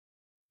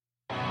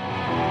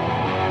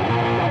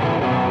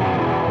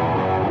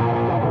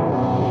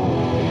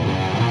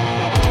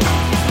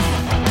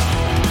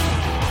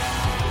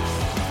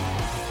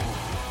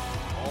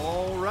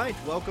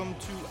welcome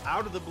to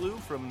Out of the Blue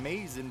from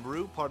Maize and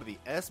Brew, part of the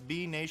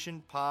SB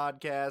Nation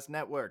Podcast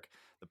Network.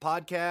 The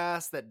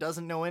podcast that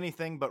doesn't know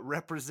anything but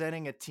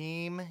representing a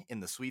team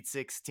in the Sweet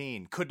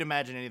 16. Couldn't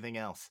imagine anything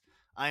else.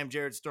 I am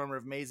Jared Stormer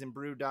of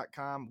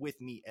MaizeandBrew.com.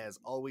 With me, as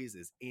always,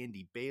 is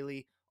Andy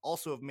Bailey,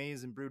 also of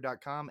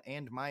MaizeandBrew.com,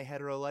 and my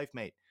hetero life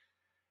mate.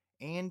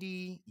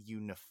 Andy, you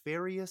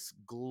nefarious,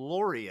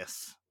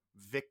 glorious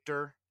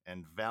victor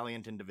and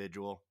valiant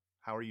individual.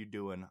 How are you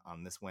doing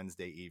on this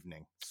Wednesday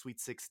evening? Sweet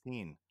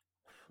 16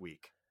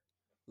 week.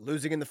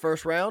 Losing in the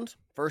first round,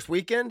 first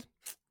weekend,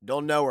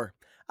 don't know her.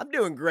 I'm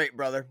doing great,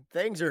 brother.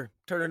 Things are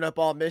turning up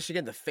all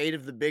Michigan. The fate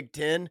of the Big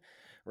Ten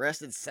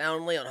rested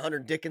soundly on Hunter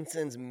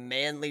Dickinson's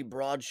manly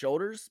broad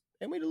shoulders,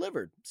 and we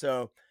delivered.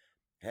 So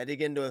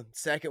heading into a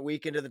second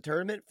weekend of the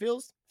tournament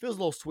feels a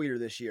little sweeter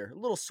this year, a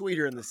little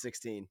sweeter in the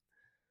 16.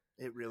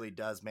 It really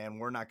does, man.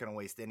 We're not going to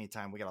waste any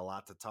time. We got a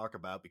lot to talk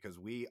about because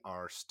we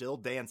are still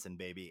dancing,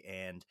 baby.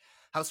 And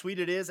how sweet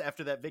it is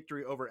after that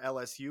victory over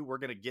LSU. We're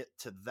going to get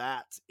to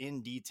that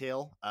in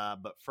detail.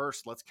 But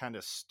first, let's kind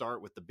of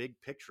start with the big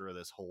picture of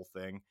this whole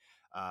thing.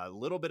 A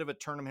little bit of a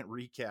tournament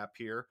recap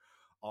here.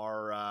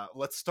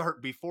 Let's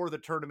start before the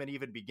tournament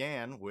even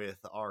began with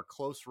our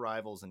close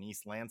rivals in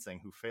East Lansing,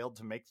 who failed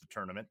to make the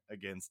tournament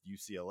against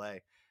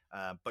UCLA.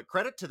 But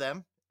credit to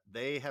them.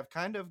 They have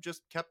kind of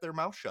just kept their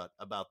mouth shut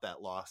about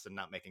that loss and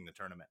not making the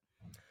tournament.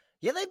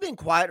 Yeah, they've been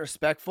quiet and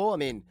respectful. I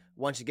mean,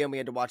 once again, we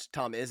had to watch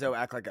Tom Izzo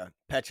act like a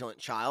petulant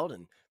child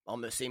and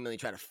almost seemingly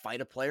try to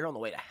fight a player on the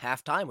way to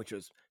halftime, which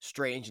was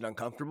strange and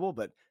uncomfortable,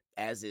 but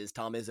as is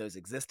Tom Izzo's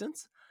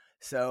existence.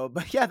 So,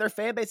 but yeah, their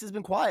fan base has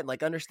been quiet,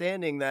 like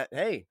understanding that,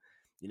 hey,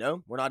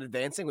 we're not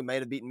advancing. We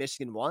might have beaten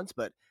Michigan once,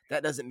 but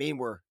that doesn't mean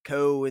we're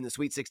in the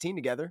Sweet 16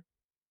 together.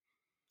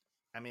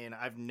 I mean,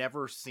 I've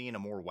never seen a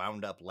more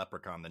wound up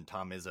leprechaun than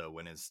Tom Izzo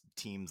when his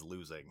team's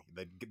losing.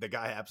 The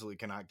guy absolutely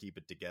cannot keep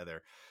it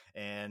together.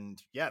 And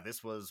yeah,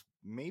 this was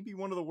maybe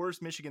one of the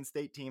worst Michigan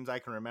State teams I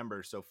can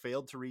remember. So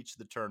failed to reach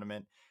the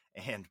tournament.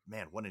 And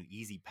man, what an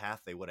easy path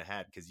they would have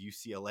had because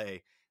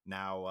UCLA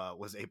now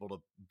was able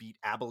to beat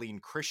Abilene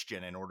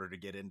Christian in order to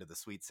get into the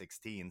Sweet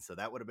 16. So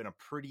that would have been a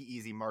pretty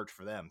easy march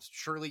for them.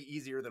 Surely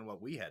easier than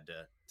what we had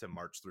to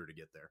march through to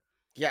get there.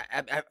 Yeah,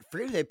 I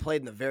forget who they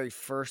played in the very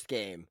first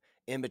game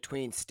in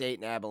between State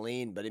and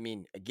Abilene. But I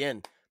mean,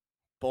 again,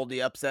 pulled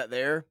the upset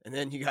there. And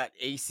then you got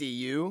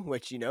ACU,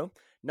 which,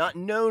 not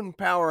known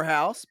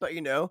powerhouse, but,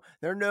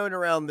 they're known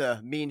around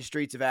the mean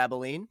streets of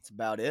Abilene. That's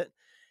about it.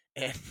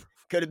 And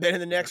could have been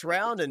in the next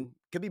round and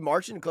could be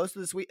marching close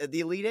to the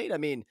Elite Eight. I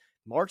mean,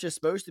 March is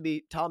supposed to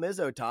be Tom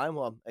Izzo time.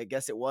 Well, I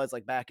guess it was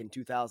like back in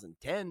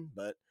 2010,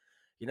 but,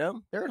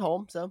 they're at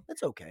home, so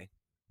it's okay.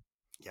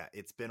 Yeah,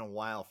 it's been a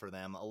while for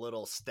them. A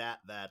little stat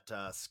that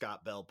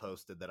Scott Bell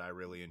posted that I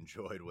really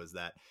enjoyed was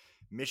that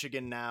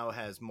Michigan now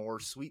has more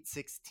Sweet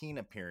 16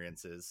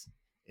 appearances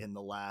in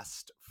the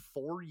last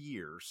 4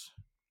 years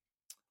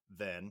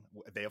than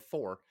they have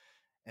 4.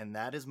 And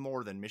that is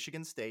more than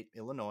Michigan State,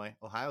 Illinois,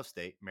 Ohio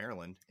State,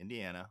 Maryland,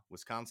 Indiana,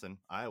 Wisconsin,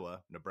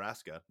 Iowa,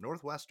 Nebraska,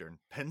 Northwestern,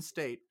 Penn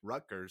State,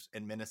 Rutgers,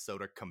 and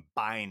Minnesota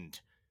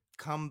combined.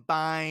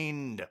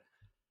 Combined.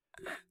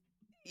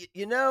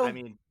 I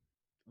mean,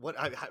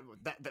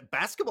 that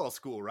basketball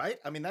school, right?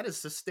 I mean, that is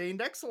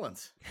sustained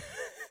excellence.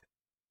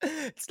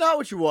 It's not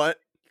what you want,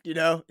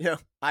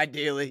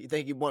 ideally you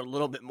think you want a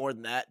little bit more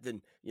than that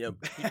than,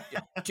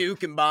 2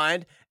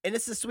 combined. And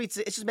it's it's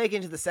just making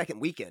it to the second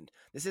weekend.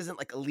 This isn't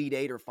like Elite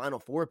 8 or Final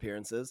 4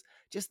 appearances,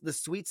 just the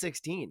Sweet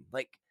 16.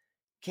 Like,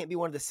 can't be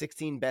one of the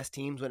 16 best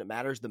teams when it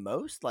matters the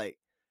most. Like,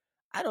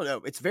 I don't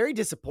know. It's very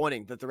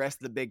disappointing that the rest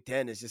of the Big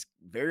Ten is just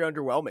very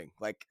underwhelming.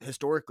 Like,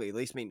 historically, at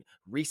least,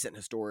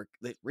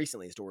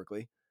 recently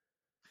historically.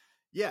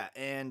 Yeah,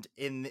 and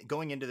in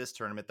going into this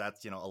tournament,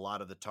 that's, a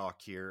lot of the talk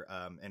here,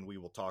 and we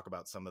will talk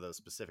about some of those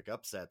specific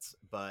upsets.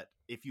 But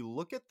if you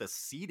look at the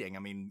seeding, I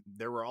mean,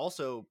 there were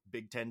also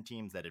Big Ten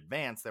teams that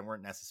advanced that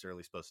weren't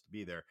necessarily supposed to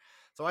be there.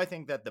 So I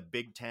think that the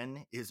Big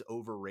Ten is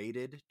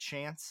overrated,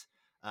 Chance,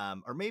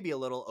 or maybe a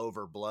little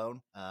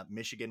overblown.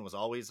 Michigan was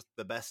always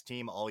the best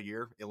team all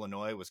year.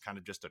 Illinois was kind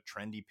of just a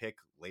trendy pick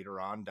later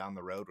on down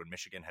the road when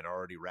Michigan had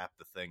already wrapped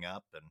the thing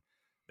up and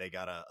they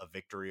got a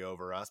victory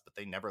over us, but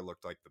they never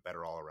looked like the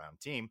better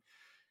all-around team.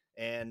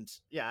 And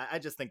yeah, I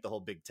just think the whole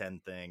Big Ten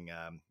thing,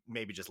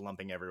 maybe just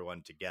lumping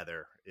everyone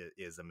together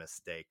is a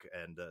mistake.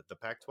 And the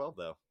Pac-12,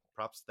 though,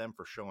 props to them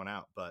for showing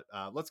out. But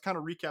let's kind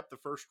of recap the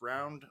first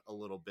round a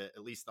little bit,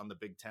 at least on the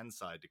Big Ten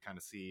side, to kind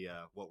of see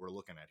what we're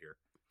looking at here.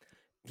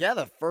 Yeah,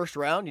 the first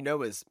round,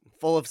 was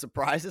full of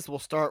surprises. We'll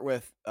start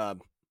with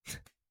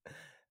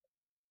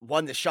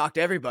one that shocked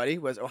everybody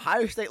was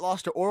Ohio State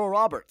lost to Oral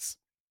Roberts.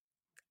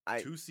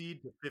 2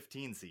 seed to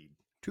 15 seed.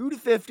 2 to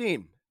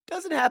 15.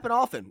 Doesn't happen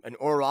often. And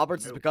Oral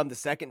Roberts has become the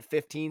second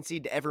 15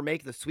 seed to ever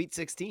make the Sweet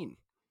 16.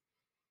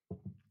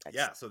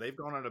 Yeah, so they've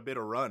gone on a bit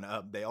of run.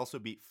 They also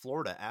beat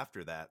Florida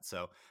after that.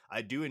 So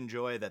I do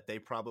enjoy that they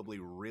probably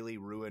really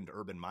ruined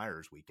Urban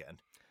Meyer's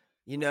weekend.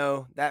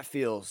 That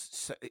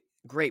feels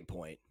great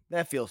point.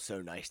 That feels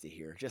so nice to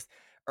hear. Just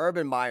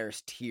Urban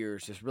Meyer's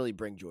tears just really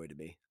bring joy to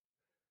me.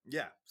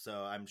 Yeah,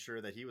 so I'm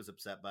sure that he was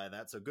upset by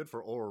that. So good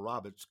for Oral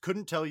Roberts.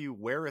 Couldn't tell you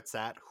where it's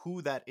at,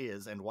 who that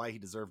is, and why he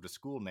deserved a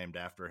school named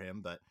after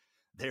him, but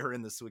they're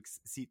in the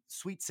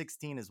Sweet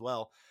 16 as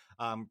well.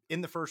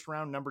 In the first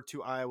round, number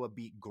 2 Iowa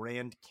beat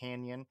Grand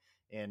Canyon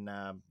in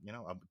a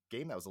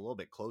game that was a little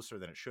bit closer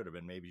than it should have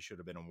been. Maybe should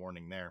have been a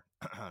warning there.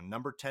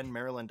 Number 10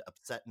 Maryland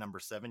upset number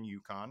 7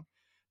 UConn.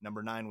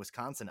 Number 9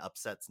 Wisconsin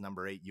upsets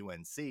number 8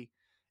 UNC.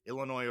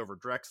 Illinois over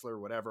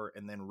Drexler, whatever,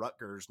 and then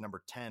Rutgers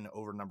number 10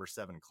 over number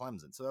 7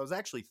 Clemson. So that was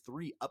actually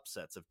 3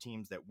 upsets of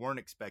teams that weren't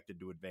expected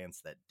to advance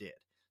that did.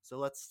 So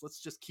let's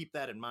just keep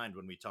that in mind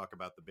when we talk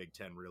about the Big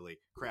Ten really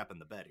crapping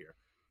the bed here.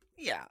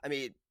 Yeah, I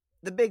mean,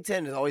 the Big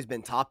Ten has always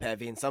been top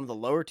heavy, and some of the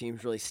lower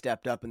teams really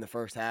stepped up in the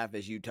first half,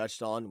 as you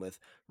touched on with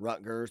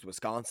Rutgers,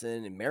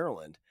 Wisconsin, and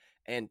Maryland.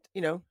 And,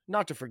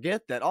 not to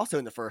forget that also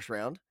in the first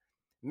round,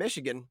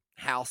 Michigan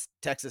housed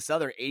Texas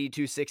Southern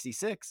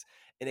 82-66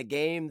 in a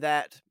game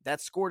that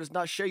score does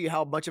not show you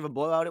how much of a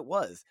blowout it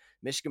was.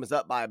 Michigan was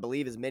up by, I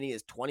believe, as many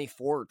as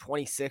 24 or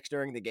 26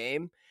 during the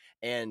game,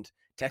 and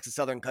Texas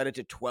Southern cut it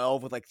to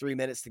 12 with like 3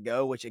 minutes to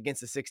go, which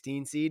against a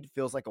 16 seed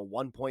feels like a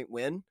 1-point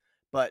win.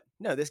 But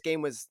no, this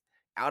game was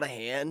out of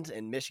hand,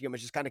 and Michigan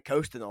was just kind of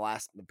coasting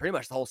pretty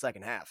much the whole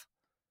second half.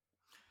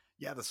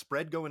 Yeah, the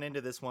spread going into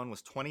this one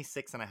was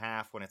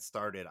 26.5 when it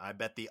started. I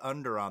bet the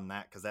under on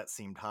that because that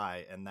seemed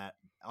high, and that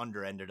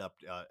under ended up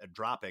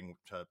dropping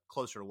to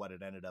closer to what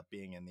it ended up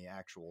being in the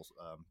actual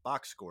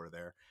box score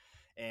there.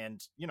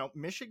 And,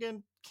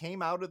 Michigan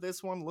came out of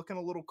this one looking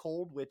a little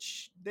cold,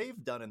 which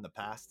they've done in the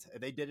past.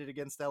 They did it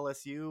against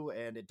LSU,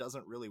 and it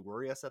doesn't really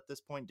worry us at this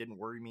point. Didn't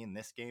worry me in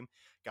this game.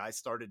 Guys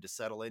started to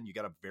settle in. You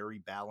got a very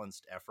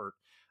balanced effort.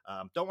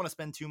 Don't want to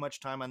spend too much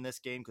time on this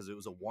game because it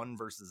was a 1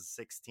 versus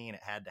 16.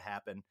 It had to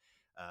happen.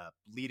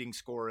 Leading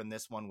scorer in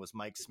this one was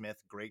Mike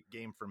Smith. Great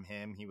game from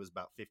him. He was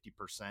about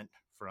 50%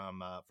 from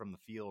the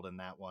field in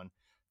that one.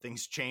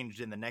 Things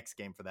changed in the next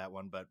game for that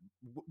one, but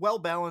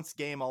well-balanced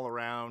game all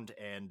around.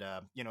 And,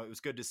 it was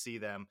good to see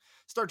them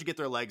start to get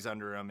their legs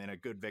under them in a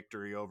good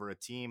victory over a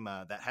team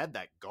that had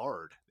that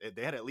guard.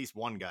 They had at least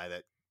one guy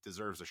that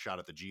deserves a shot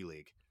at the G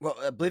League. Well,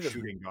 I believe it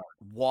was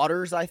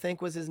Waters, I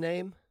think was his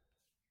name.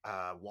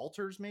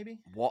 Walters, maybe?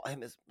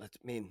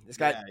 This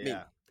guy,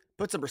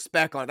 put some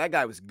respect on it. That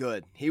guy was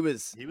good. He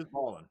was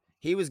balling.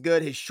 He was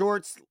good. His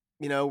shorts,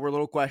 were a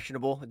little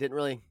questionable. I didn't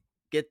really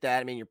get that.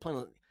 I mean, you're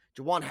playing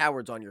Juwan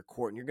Howard's on your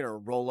court and you're going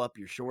to roll up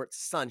your shorts.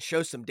 Son,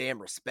 show some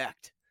damn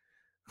respect.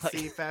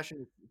 See,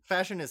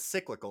 fashion is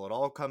cyclical. It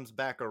all comes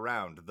back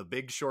around. The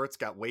big shorts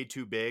got way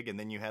too big, and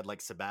then you had like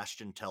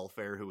Sebastian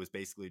Telfair, who was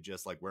basically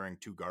just like wearing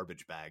 2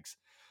 garbage bags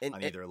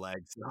on either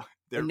leg.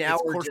 So now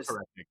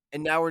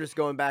we're just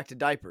going back to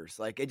diapers.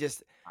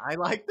 I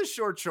like the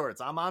short shorts.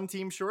 I'm on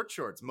team short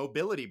shorts.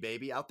 Mobility,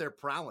 baby, out there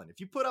prowling.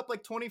 If you put up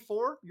like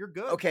 24, you're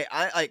good. Okay,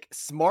 I like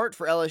smart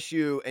for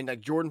LSU and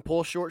like Jordan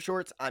Poole short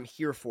shorts. I'm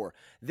here for.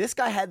 This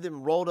guy had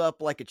them rolled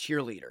up like a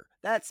cheerleader.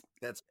 That's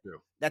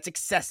true. That's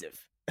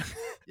excessive.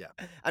 Yeah.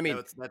 I mean,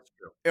 that's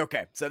true.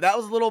 Okay, so that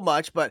was a little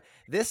much, but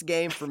this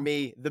game for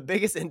me, the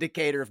biggest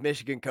indicator of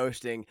Michigan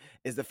coasting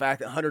is the fact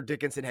that Hunter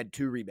Dickinson had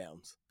 2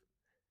 rebounds.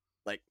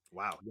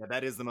 Wow. Yeah,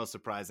 that is the most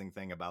surprising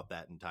thing about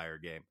that entire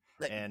game.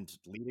 And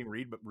leading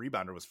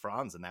rebounder was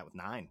Franz, and that with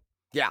 9.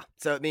 Yeah.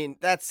 So, I mean,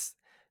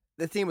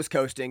 the team was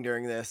coasting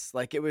during this.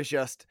 It was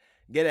just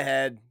get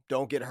ahead,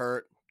 don't get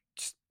hurt,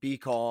 just be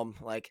calm.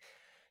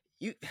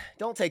 You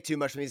don't take too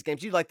much from these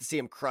games. You'd like to see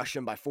them crush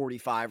them by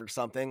 45 or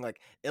something.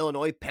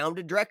 Illinois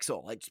pounded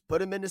Drexel. Just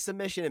put him into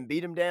submission and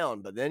beat him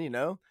down. But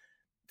then,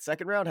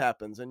 second round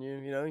happens and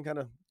you kind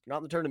of not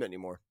in the tournament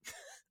anymore.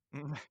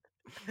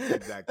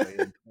 Exactly.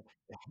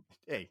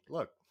 Hey,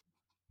 look,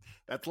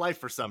 that's life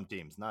for some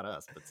teams, not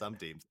us, but some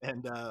teams.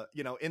 And,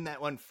 in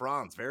that one,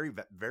 Franz, very,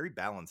 very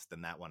balanced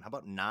in that one. How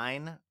about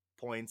 9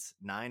 points,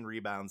 9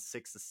 rebounds,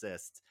 6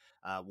 assists?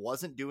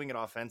 Wasn't doing it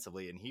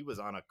offensively, and he was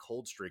on a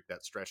cold streak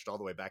that stretched all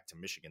the way back to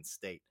Michigan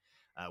State.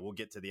 We'll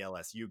get to the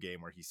LSU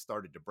game where he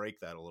started to break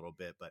that a little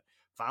bit, but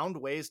found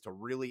ways to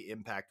really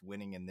impact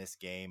winning in this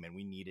game, and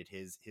we needed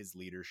his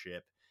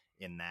leadership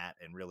in that,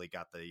 and really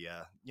got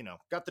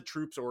the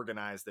troops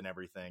organized and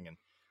everything. And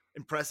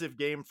impressive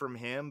game from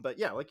him. But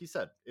yeah, like you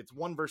said, it's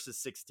 1 versus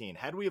 16.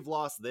 Had we have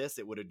lost this,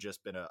 it would have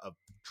just been a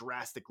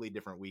drastically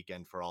different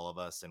weekend for all of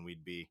us, and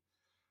we'd be,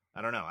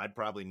 I don't know, I'd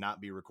probably not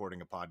be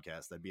recording a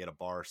podcast. I'd be at a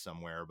bar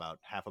somewhere about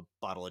half a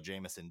bottle of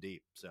Jameson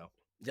deep. So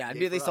yeah, I'd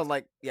be at least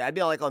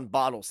on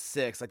bottle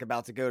 6,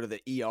 about to go to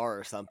the ER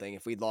or something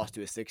if we'd lost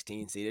to a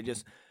 16 seed. It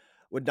just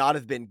would not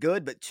have been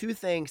good. But 2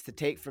 things to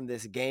take from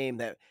this game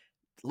that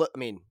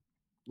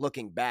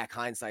looking back,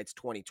 hindsight's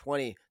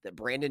 2020, that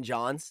Brandon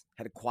Johns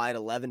had a quiet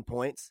 11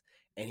 points,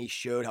 and he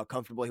showed how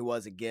comfortable he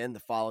was again the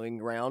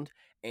following round.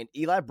 And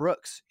Eli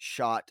Brooks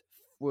shot,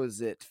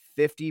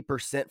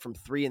 50% from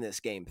 3 in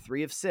this game,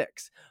 3 of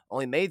 6.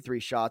 Only made 3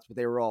 shots, but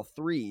they were all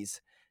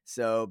threes.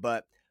 So,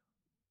 but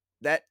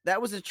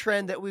that was a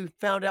trend that we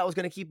found out was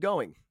going to keep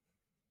going.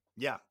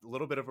 Yeah, a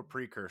little bit of a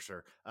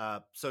precursor.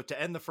 So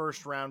to end the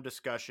first round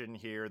discussion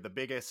here, the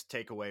biggest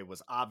takeaway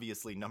was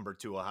obviously number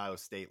 2 Ohio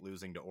State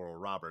losing to Oral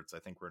Roberts. I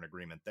think we're in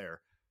agreement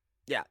there.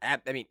 Yeah, I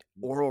mean,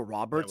 Oral That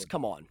Roberts, was,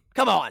 come on.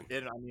 Come on.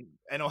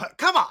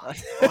 Come on.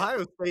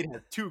 Ohio State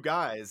has 2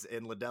 guys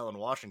in Liddell and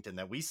Washington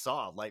that we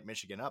saw light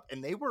Michigan up,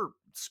 and they were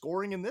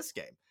scoring in this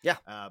game. Yeah.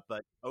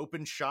 But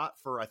open shot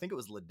for, I think it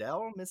was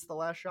Liddell missed the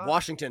last shot.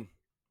 Washington,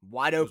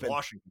 wide It was open.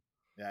 Washington.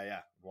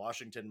 Yeah.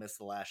 Washington missed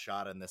the last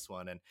shot in this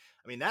one. And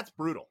I mean, that's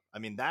brutal. I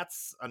mean,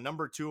 that's a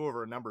number 2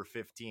 over a number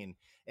 15.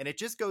 And it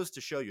just goes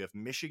to show you, if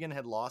Michigan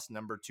had lost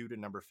number 2 to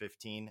number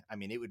 15, I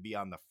mean, it would be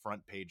on the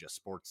front page of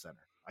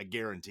SportsCenter. I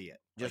guarantee it.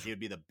 Just, like, it would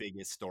be the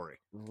biggest story.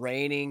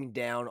 Raining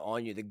down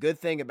on you. The good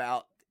thing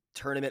about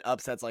tournament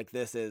upsets like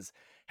this is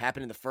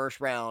happen in the first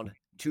round,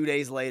 2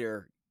 days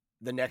later,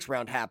 the next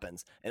round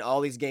happens, and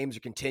all these games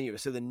are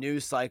continuous. So the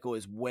news cycle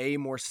is way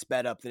more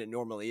sped up than it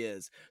normally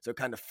is. So it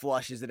kind of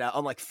flushes it out.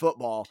 Unlike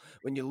football,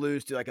 when you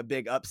lose to like a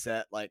big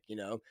upset, like,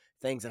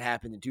 things that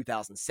happened in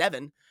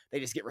 2007, they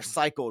just get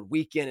recycled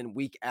week in and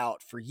week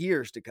out for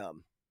years to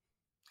come.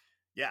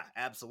 Yeah,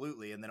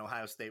 absolutely. And then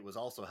Ohio State was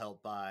also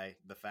helped by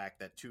the fact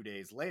that 2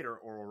 days later,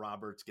 Oral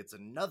Roberts gets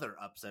another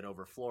upset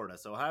over Florida.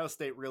 So Ohio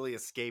State really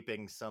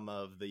escaping some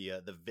of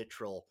the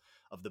vitriol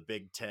of the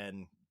Big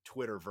Ten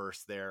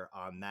Twitterverse there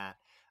on that.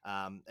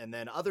 And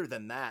then other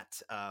than that,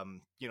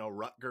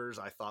 Rutgers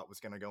I thought was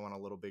going to go on a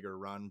little bigger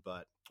run,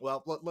 but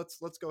well,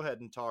 let's go ahead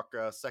and talk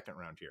second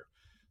round here.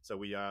 So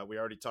we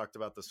already talked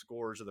about the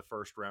scores of the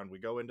first round. We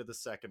go into the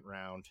second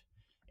round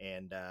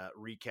and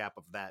recap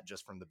of that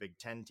just from the Big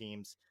Ten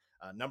teams.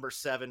 Number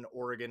 7,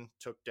 Oregon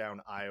took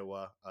down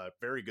Iowa, a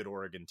very good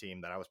Oregon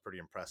team that I was pretty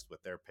impressed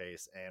with their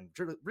pace, and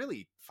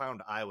really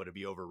found Iowa to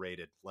be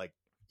overrated. Like,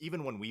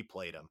 even when we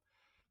played them,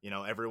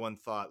 everyone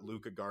thought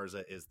Luka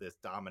Garza is this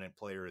dominant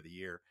player of the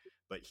year,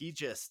 but he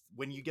just,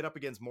 when you get up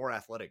against more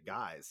athletic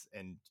guys,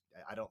 and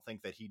I don't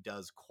think that he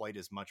does quite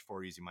as much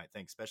for you as you might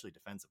think, especially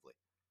defensively.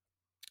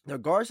 Now,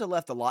 Garza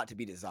left a lot to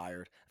be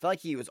desired. I feel like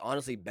he was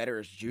honestly better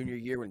his junior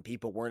year when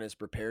people weren't as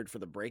prepared for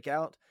the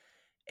breakout.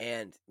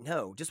 And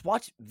no, just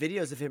watch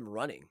videos of him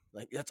running.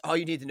 Like, that's all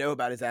you need to know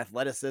about his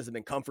athleticism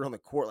and comfort on the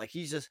court. Like,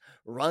 he just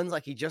runs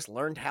like he just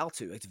learned how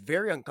to. It's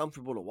very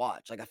uncomfortable to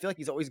watch. Like, I feel like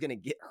he's always going to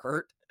get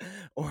hurt,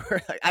 or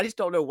like, I just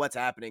don't know what's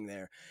happening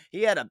there.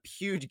 He had a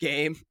huge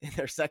game in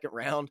their second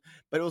round,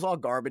 but it was all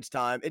garbage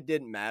time. It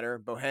didn't matter.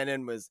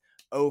 Bohannon was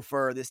 0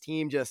 for. This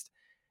team just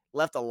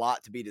left a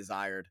lot to be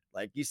desired.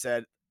 Like you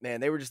said, man,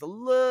 they were just a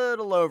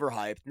little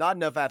overhyped. Not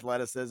enough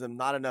athleticism,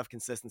 not enough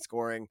consistent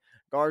scoring.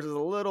 Garza's a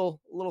little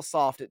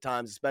soft at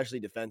times, especially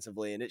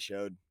defensively, and it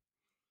showed.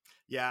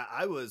 Yeah,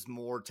 I was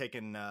more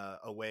taken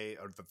away,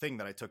 or the thing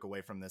that I took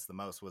away from this the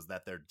most was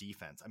that their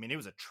defense. I mean, it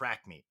was a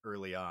track meet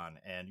early on,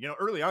 and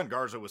early on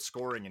Garza was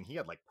scoring, and he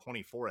had like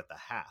 24 at the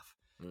half,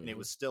 and it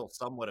was still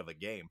somewhat of a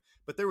game.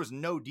 But there was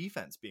no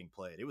defense being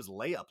played; it was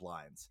layup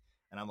lines,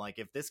 and I'm like,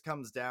 if this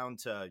comes down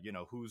to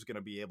who's going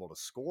to be able to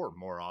score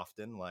more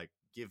often, like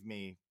give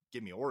me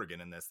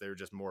Oregon in this. They're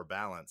just more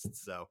balanced.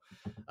 So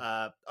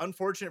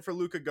unfortunate for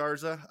Luka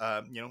Garza.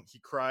 He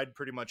cried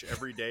pretty much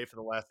every day for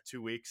the last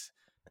 2 weeks.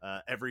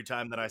 Every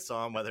time that I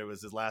saw him, whether it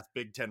was his last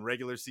Big Ten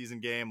regular season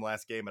game,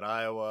 last game at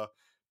Iowa,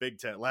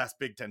 last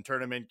Big Ten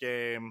tournament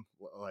game,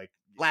 like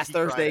last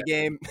Thursday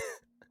game,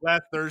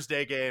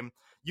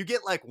 you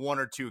get like 1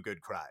 or 2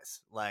 good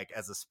cries, like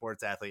as a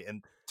sports athlete,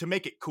 and to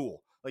make it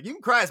cool, like you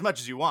can cry as much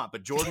as you want,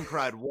 but Jordan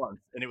cried once,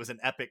 and it was an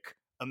epic,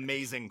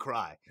 amazing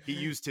cry. He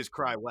used his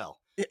cry well.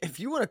 If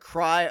you want to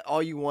cry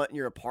all you want in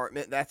your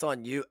apartment, that's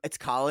on you. It's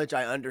college.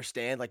 I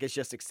understand. Like, it's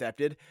just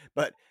accepted,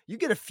 but you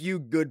get a few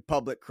good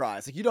public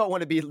cries. Like, you don't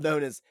want to be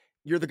known as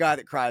you're the guy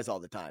that cries all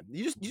the time.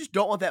 You just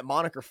don't want that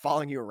moniker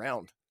following you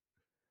around.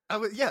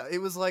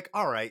 It was like,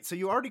 all right, so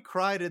you already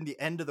cried in the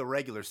end of the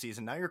regular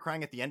season. Now you're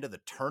crying at the end of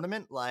the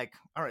tournament. Like,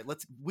 all right,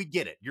 we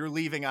get it. You're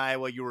leaving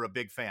Iowa. You were a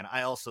big fan.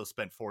 I also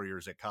spent 4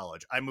 years at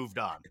college. I moved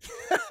on.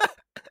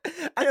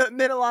 I know it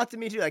meant a lot to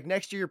me too. Like,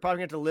 next year you're probably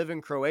going to have to live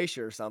in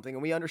Croatia or something,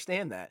 and we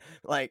understand that.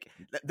 Like,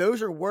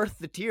 those are worth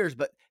the tears,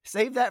 but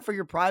save that for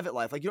your private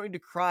life. Like, you don't need to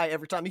cry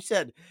every time. You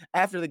said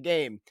after the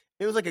game,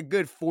 it was like a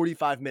good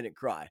 45-minute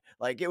cry.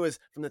 Like, it was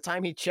from the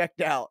time he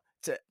checked out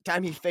to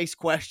time he faced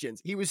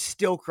questions, he was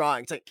still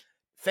crying. It's like,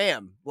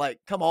 fam, like,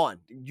 come on,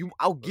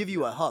 I'll give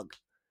you a hug.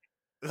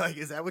 Like,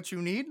 is that what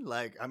you need?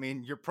 Like, I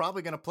mean, you're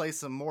probably going to play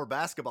some more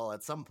basketball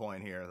at some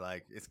point here.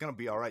 Like, it's going to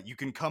be all right. You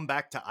can come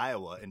back to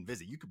Iowa and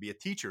visit. You could be a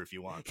teacher if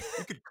you want.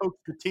 You could coach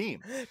the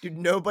team. Dude,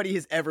 nobody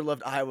has ever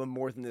loved Iowa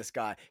more than this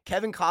guy.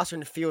 Kevin Costner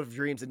in Field of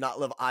Dreams did not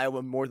love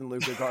Iowa more than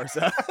Luka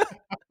Garza.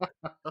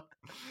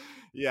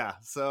 Yeah,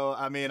 so,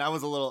 I mean, I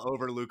was a little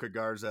over Luka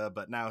Garza,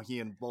 but now he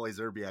and Wally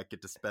Szczerbiak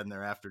get to spend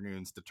their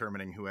afternoons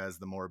determining who has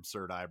the more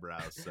absurd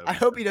eyebrows. So I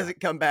hope he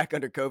doesn't come back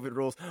under COVID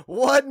rules.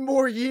 1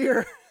 more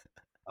year.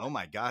 Oh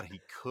my God,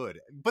 he could.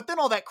 But then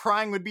all that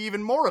crying would be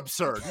even more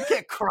absurd. You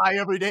can't cry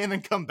every day and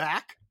then come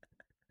back.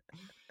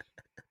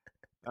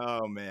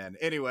 Oh man.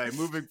 Anyway,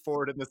 moving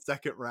forward in the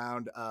second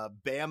round,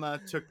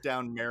 Bama took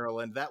down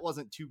Maryland. That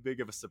wasn't too big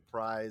of a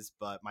surprise,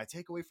 but my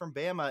takeaway from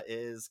Bama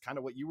is kind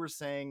of what you were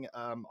saying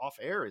off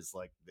air is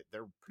like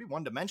they're pretty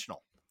one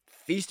dimensional.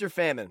 Feast or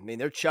famine. I mean,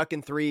 they're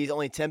chucking threes.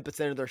 Only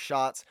 10% of their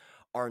shots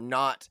are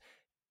not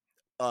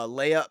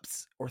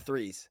layups or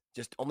threes.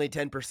 Just only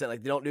 10%.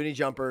 Like, they don't do any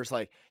jumpers.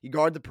 Like, you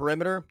guard the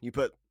perimeter, you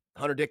put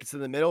Hunter Dickinson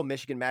in the middle.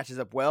 Michigan matches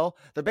up well.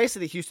 They're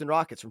basically the Houston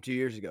Rockets from 2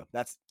 years ago.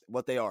 That's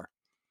what they are.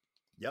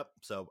 Yep.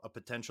 So a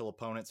potential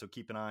opponent. So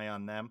keep an eye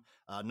on them.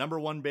 Number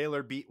one,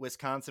 Baylor beat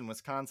Wisconsin.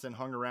 Wisconsin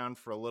hung around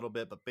for a little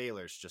bit, but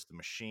Baylor's just a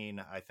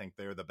machine. I think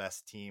they're the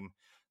best team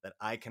that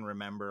I can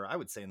remember. I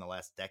would say in the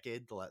last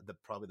decade,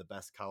 probably the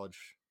best college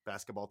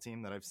basketball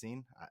team that I've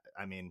seen.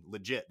 I mean,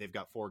 legit, they've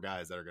got 4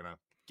 guys that are going to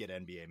get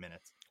NBA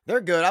minutes.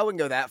 They're good. I wouldn't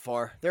go that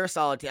far. They're a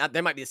solid team.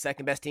 They might be the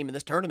second best team in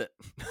this tournament,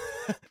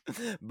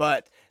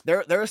 but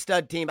they're a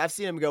stud team. I've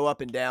seen them go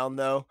up and down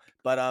though.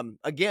 But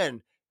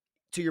again,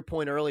 to your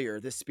point earlier,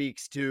 this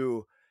speaks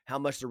to how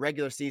much the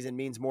regular season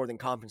means more than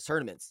conference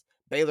tournaments.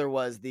 Baylor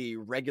was the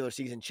regular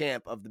season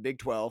champ of the Big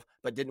 12,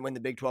 but didn't win the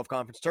Big 12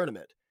 conference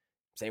tournament.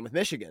 Same with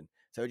Michigan.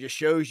 So it just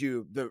shows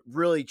you the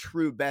really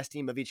true best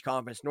team of each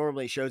conference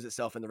normally shows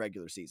itself in the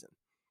regular season.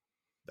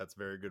 That's a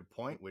very good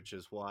point, which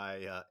is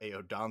why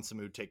Ayo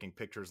Dosunmu taking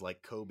pictures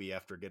like Kobe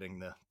after getting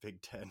the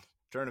Big Ten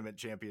tournament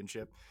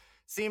championship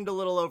seemed a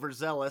little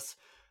overzealous.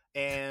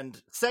 And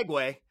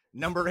segue,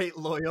 number 8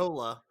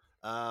 Loyola,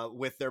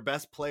 with their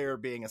best player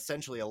being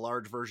essentially a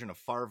large version of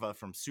Farva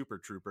from Super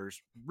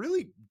Troopers,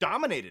 really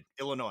dominated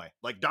Illinois,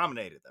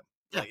 dominated them.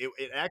 Yeah.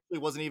 It actually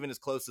wasn't even as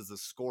close as the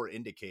score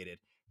indicated.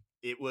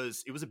 It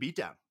was a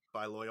beatdown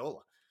by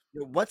Loyola.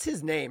 What's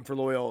his name for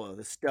Loyola,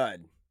 the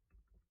stud?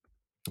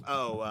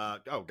 Oh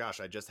gosh,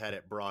 I just had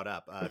it brought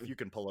up. If you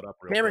can pull it up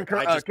real Cameron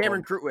quick.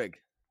 Cameron Krutwig.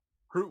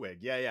 Krutwig,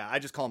 yeah. I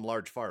just call him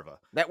Large Farva.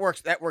 That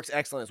works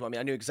excellent as well. I mean,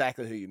 I knew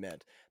exactly who you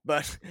meant.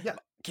 But yeah.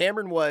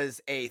 Cameron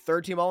was a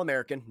third-team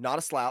All-American, not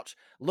a slouch.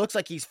 Looks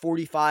like he's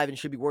 45 and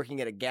should be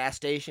working at a gas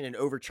station and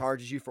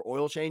overcharges you for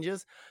oil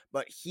changes.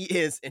 But he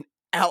is an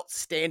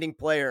outstanding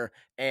player.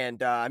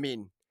 And, I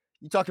mean,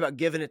 you talk about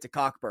giving it to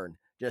Cockburn.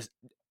 Just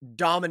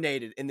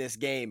dominated in this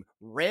game.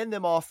 Ran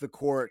them off the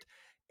court.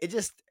 It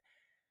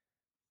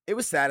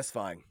was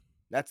satisfying.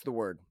 That's the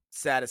word.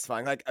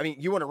 Satisfying. Like, I mean,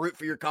 you want to root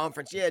for your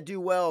conference. Yeah, do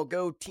well.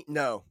 Go team.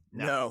 No.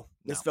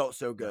 This felt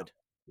so good.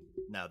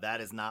 No,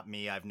 that is not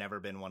me. I've never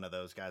been one of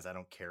those guys. I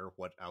don't care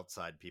what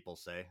outside people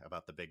say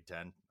about the Big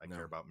Ten. I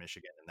care about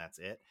Michigan, and that's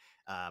it.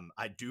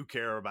 I do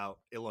care about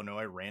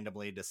Illinois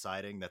randomly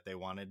deciding that they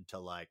wanted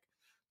to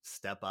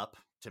step up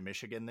to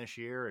Michigan this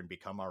year and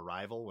become our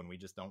rival when we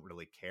just don't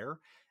really care.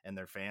 And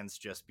their fans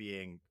just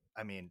being,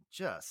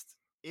 just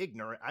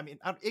ignorant.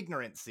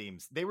 Ignorant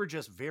seems they were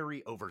just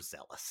very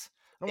overzealous.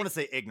 I don't want to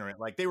say ignorant.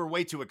 They were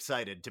way too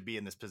excited to be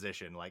in this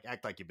position.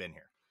 Act like you've been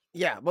here.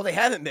 Yeah, well, they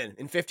haven't been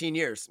in 15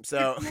 years.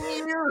 So,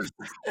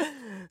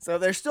 so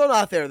they're still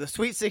not there. The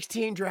Sweet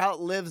 16 drought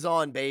lives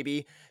on,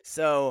 baby.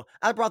 So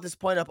I brought this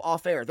point up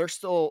off air.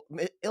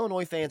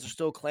 Illinois fans are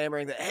still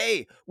clamoring that,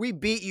 hey, we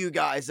beat you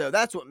guys, though.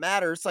 That's what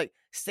matters. It's like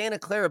Santa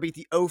Clara beat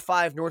the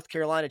 05 North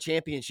Carolina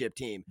championship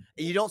team.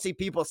 And you don't see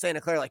people at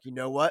Santa Clara like, you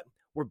know what?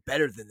 We're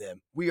better than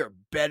them. We are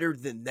better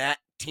than that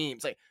team.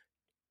 It's like,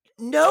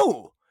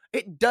 no.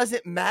 It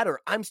doesn't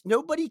matter.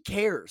 Nobody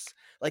cares.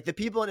 The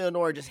people in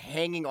Illinois are just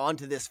hanging on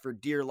to this for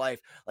dear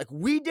life.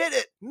 We did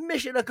it.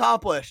 Mission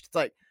accomplished. It's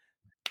like,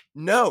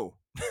 no.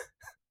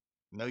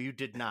 No, you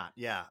did not.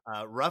 Yeah.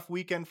 Rough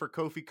weekend for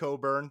Kofi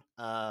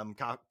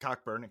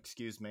Cockburn,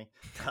 excuse me.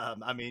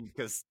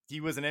 Because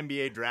he was an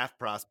NBA draft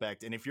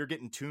prospect. And if you're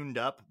getting tuned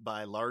up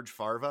by Large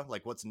Farva,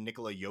 what's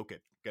Nikola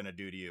Jokic going to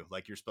do to you?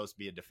 You're supposed to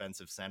be a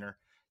defensive center.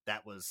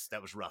 That was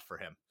rough for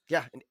him.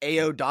 Yeah, and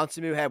Ayo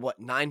Dosunmu had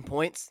 9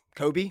 points?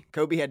 Kobe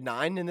had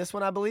 9 in this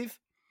one, I believe.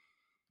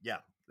 Yeah,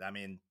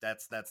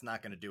 that's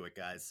not going to do it,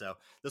 guys. So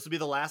this will be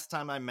the last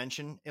time I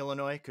mention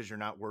Illinois because you're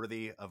not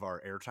worthy of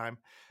our airtime.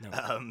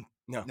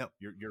 No,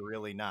 you're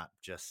really not.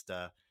 Just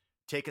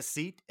take a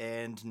seat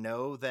and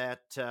know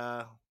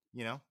that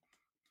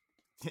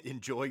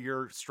enjoy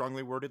your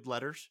strongly worded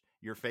letters,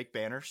 your fake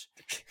banners,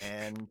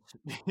 and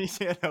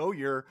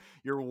your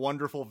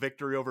wonderful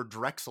victory over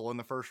Drexel in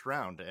the first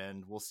round,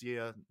 and we'll see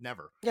you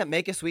never. Yeah,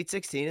 make a Sweet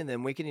 16, and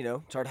then we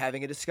can start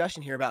having a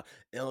discussion here about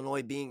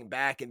Illinois being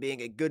back and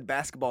being a good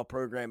basketball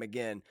program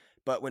again.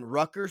 But when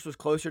Rutgers was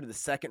closer to the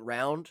second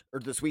round or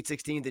the Sweet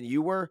 16 than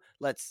you were,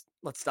 let's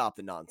stop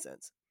the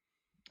nonsense.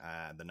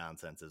 The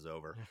nonsense is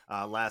over.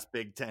 Last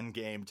Big Ten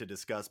game to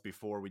discuss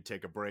before we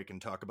take a break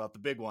and talk about the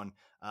big one.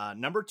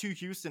 Number 2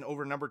 Houston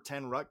over number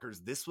 10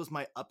 Rutgers. This was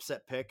my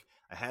upset pick.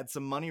 I had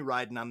some money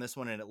riding on this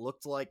one, and it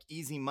looked like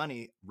easy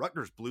money.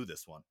 Rutgers blew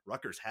this one.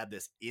 Rutgers had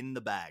this in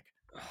the bag.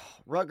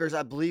 Rutgers,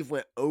 I believe,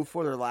 went 0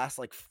 for their last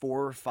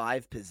 4 or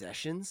 5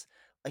 possessions.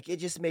 It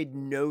just made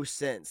no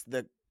sense.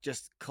 The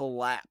just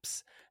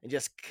collapse and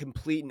just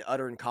complete and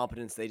utter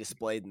incompetence they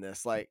displayed in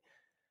this.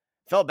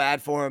 Felt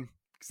bad for them.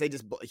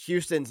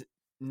 Houston's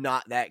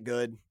not that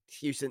good.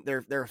 Houston,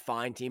 they're a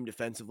fine team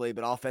defensively,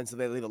 but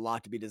offensively they leave a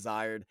lot to be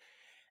desired.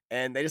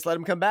 and they just let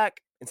him come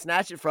back and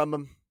snatch it from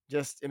him.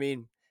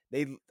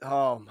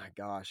 Oh my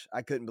gosh,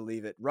 I couldn't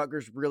believe it.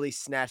 Rutgers really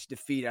snatched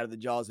defeat out of the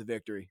jaws of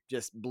victory.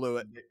 Just blew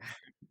it.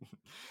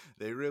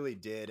 They really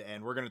did.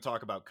 And we're going to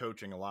talk about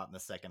coaching a lot in the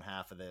second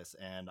half of this.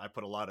 And I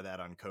put a lot of that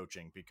on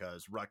coaching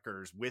because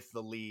Rutgers, with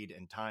the lead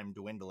and time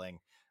dwindling,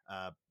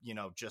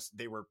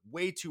 they were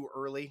way too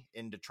early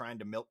into trying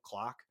to milk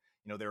clock.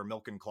 They were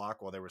milking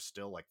clock while there was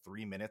still like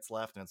 3 minutes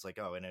left. And it's like,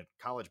 oh, in a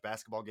college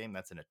basketball game,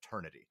 that's an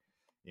eternity.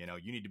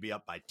 You need to be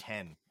up by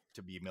 10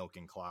 to be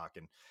milking clock,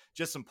 and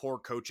just some poor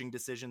coaching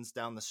decisions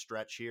down the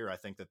stretch here. I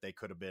think that they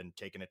could have been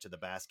taking it to the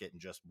basket and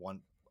just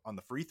won on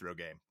the free throw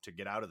game to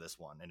get out of this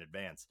one in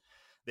advance.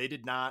 They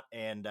did not,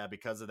 and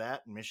because of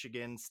that,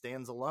 Michigan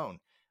stands alone.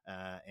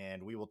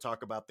 And we will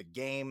talk about the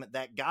game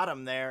that got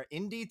them there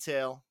in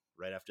detail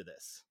right after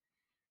this.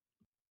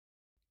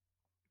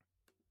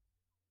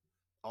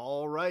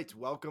 All right,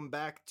 welcome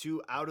back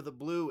to Out of the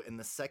Blue. In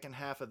the second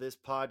half of this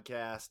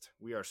podcast,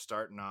 we are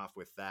starting off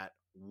with that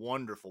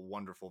wonderful,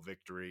 wonderful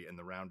victory in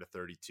the round of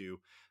 32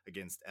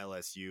 against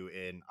LSU.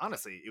 And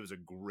honestly, it was a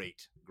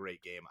great,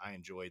 great game. I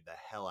enjoyed the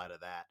hell out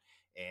of that.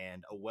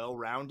 And a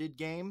well-rounded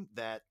game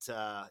that,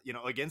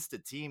 against a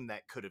team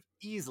that could have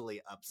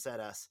easily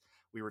upset us.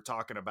 We were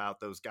talking about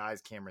those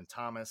guys, Cameron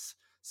Thomas,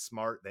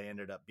 Smart. They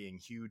ended up being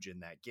huge in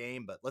that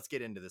game. But let's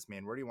get into this,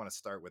 man. Where do you want to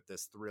start with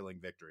this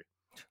thrilling victory?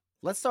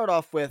 Let's start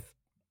off with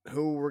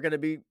who we're going to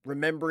be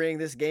remembering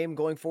this game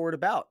going forward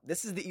about.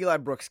 This is the Eli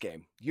Brooks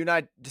game. You and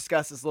I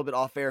discussed this a little bit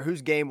off air.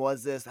 Whose game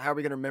was this? How are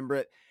we going to remember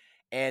it?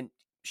 And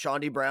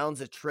Chaundee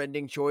Brown's a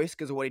trending choice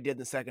because of what he did in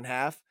the second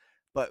half.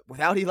 But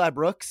without Eli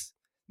Brooks,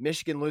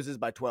 Michigan loses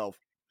by 12.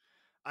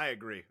 I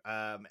agree.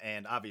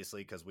 And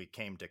obviously, because we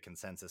came to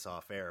consensus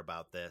off air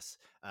about this,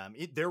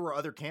 there were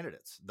other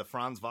candidates. The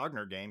Franz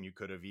Wagner game, you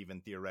could have even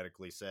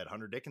theoretically said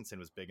Hunter Dickinson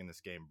was big in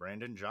this game.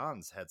 Brandon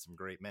Johns had some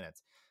great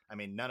minutes. I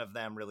mean, none of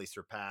them really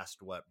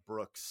surpassed what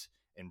Brooks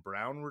and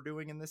Brown were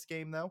doing in this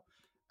game, though.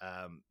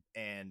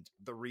 And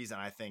the reason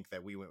I think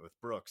that we went with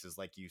Brooks is,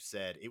 like you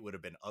said, it would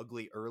have been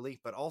ugly early,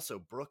 but also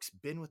Brooks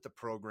been with the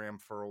program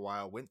for a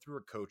while, went through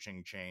a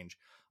coaching change,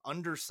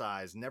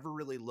 undersized, never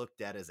really looked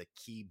at as a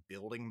key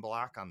building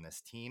block on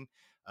this team,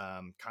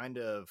 kind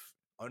of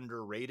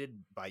underrated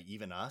by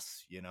even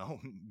us,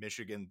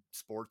 Michigan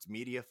sports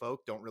media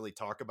folk don't really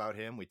talk about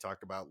him. We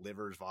talk about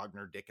Livers,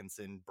 Wagner,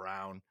 Dickinson,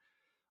 Brown,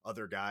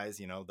 other guys,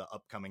 the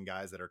upcoming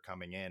guys that are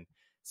coming in.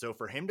 So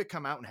for him to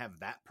come out and have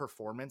that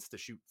performance, to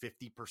shoot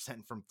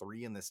 50% from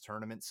three in this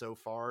tournament so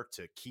far,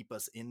 to keep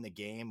us in the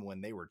game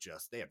when they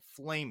had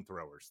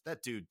flamethrowers.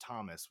 That dude,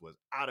 Thomas, was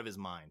out of his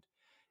mind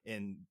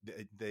in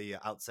the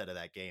outset of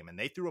that game. And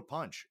they threw a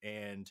punch,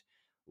 and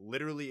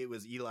literally it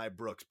was Eli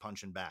Brooks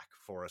punching back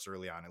for us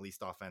early on, at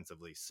least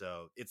offensively.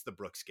 So it's the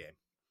Brooks game.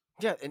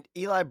 Yeah, and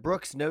Eli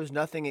Brooks knows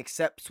nothing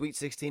except Sweet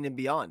 16 and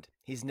beyond.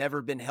 He's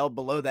never been held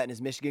below that in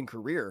his Michigan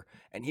career,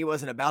 and he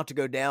wasn't about to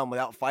go down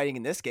without fighting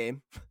in this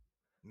game.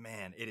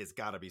 Man, it has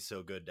got to be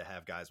so good to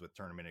have guys with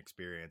tournament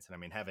experience. And I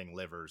mean, having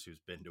Livers,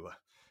 who's been to a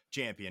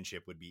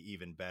championship, would be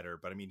even better.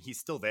 But I mean, he's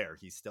still there.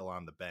 He's still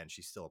on the bench.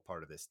 He's still a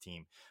part of this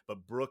team.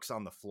 But Brooks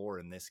on the floor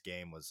in this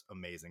game was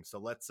amazing. So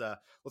let's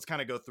kind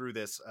of go through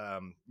this,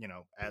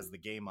 as the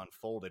game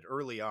unfolded.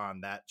 Early on,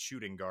 that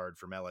shooting guard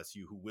from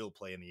LSU, who will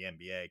play in the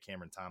NBA,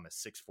 Cameron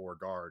Thomas, 6'4"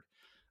 guard,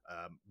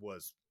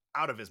 was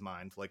out of his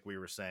mind, like we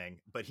were saying,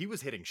 but he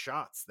was hitting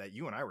shots that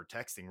you and I were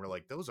texting. We're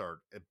like, those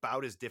are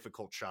about as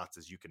difficult shots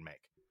as you can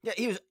make. Yeah,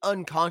 he was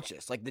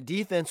unconscious. Like, the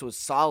defense was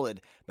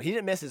solid, but he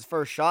didn't miss his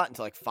first shot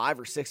until like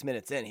 5 or 6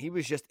 minutes in. He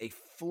was just a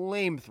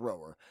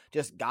flamethrower.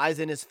 Just guys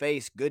in his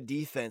face, good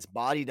defense,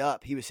 bodied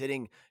up. He was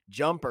hitting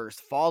jumpers,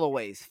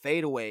 fallaways,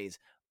 fadeaways,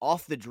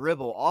 off the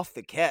dribble, off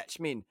the catch.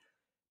 I mean,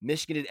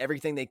 Michigan did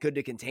everything they could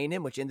to contain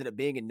him, which ended up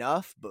being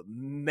enough. But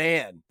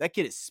man, that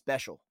kid is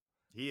special.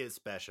 He is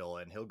special,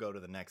 and he'll go to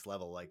the next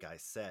level, like I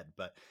said.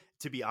 But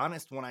to be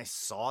honest, when I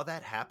saw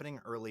that happening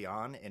early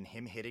on and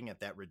him hitting at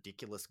that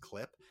ridiculous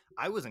clip,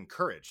 I was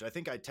encouraged. I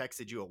think I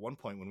texted you at one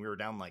point when we were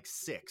down like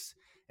 6,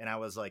 and I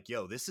was like,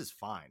 yo, this is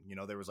fine.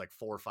 There was like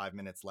 4 or 5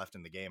 minutes left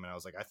in the game, and I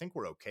was like, I think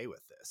we're okay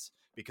with this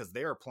because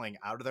they are playing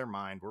out of their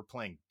mind. We're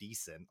playing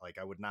decent. Like,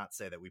 I would not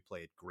say that we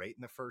played great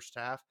in the first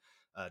half.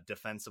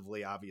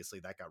 Defensively, obviously,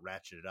 that got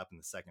ratcheted up in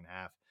the second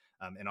half.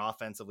 And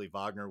offensively,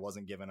 Wagner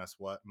wasn't giving us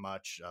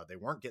much. They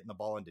weren't getting the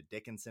ball into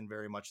Dickinson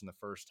very much in the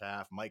first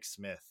half. Mike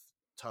Smith,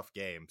 tough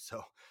game.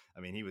 So, I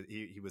mean,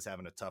 he was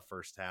having a tough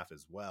first half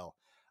as well.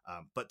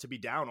 But to be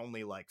down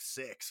only like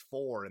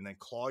 6-4 and then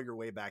claw your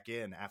way back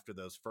in after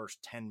those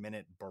first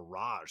 10-minute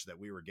barrage that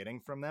we were getting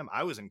from them,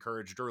 I was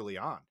encouraged early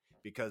on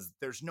because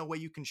there's no way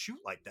you can shoot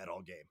like that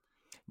all game.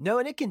 No,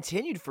 and it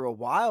continued for a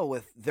while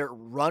with their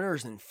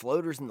runners and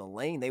floaters in the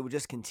lane. They would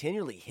just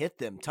continually hit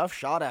them, tough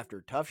shot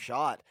after tough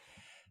shot.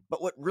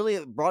 But what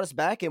really brought us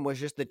back in was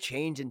just the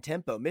change in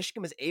tempo.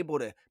 Michigan was able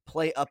to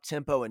play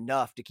up-tempo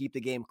enough to keep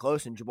the game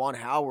close, and Juwan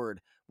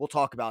Howard, we'll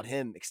talk about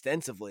him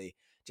extensively,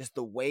 just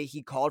the way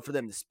he called for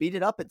them to speed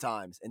it up at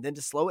times and then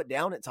to slow it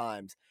down at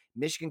times.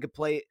 Michigan could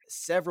play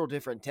several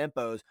different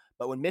tempos,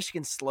 but when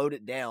Michigan slowed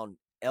it down,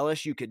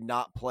 LSU could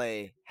not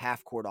play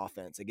half-court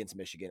offense against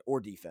Michigan or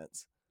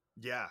defense.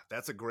 Yeah,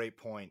 that's a great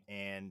point.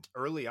 And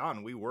early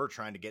on, we were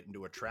trying to get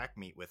into a track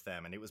meet with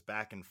them, and it was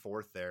back and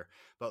forth there.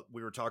 But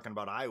we were talking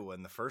about Iowa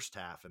in the first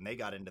half, and they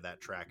got into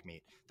that track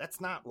meet. That's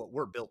not what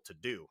we're built to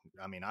do.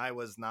 I mean,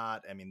 Iowa's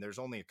not. I mean, there's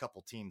only a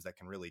couple teams that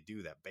can really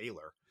do that.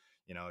 Baylor,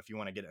 if you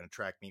want to get in a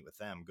track meet with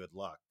them, good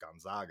luck.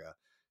 Gonzaga,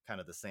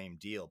 kind of the same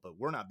deal. But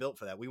we're not built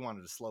for that. We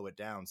wanted to slow it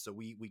down, so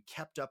we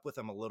kept up with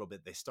them a little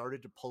bit. They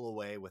started to pull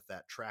away with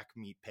that track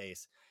meet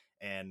pace.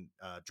 And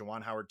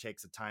Juwan Howard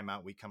takes a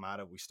timeout. We come out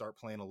of, we start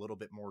playing a little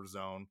bit more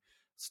zone,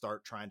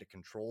 start trying to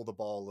control the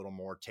ball a little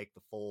more, take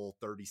the full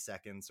 30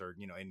 seconds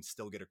and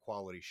still get a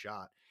quality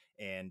shot.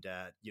 And,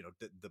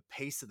 the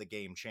pace of the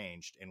game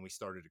changed and we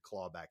started to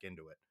claw back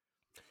into it.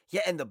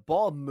 Yeah, and the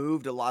ball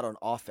moved a lot on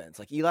offense.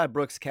 Like Eli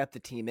Brooks kept the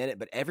team in it,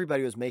 but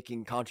everybody was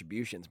making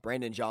contributions.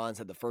 Brandon Johns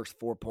had the first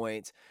 4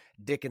 points.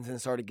 Dickinson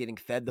started getting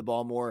fed the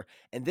ball more.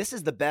 And this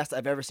is the best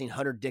I've ever seen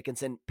Hunter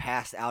Dickinson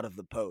pass out of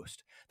the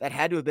post. That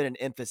had to have been an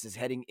emphasis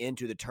heading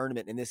into the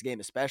tournament in this game,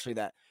 especially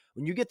that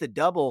when you get the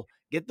double,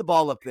 get the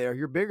ball up there,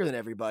 you're bigger than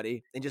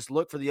everybody, and just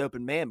look for the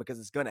open man because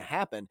it's going to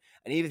happen.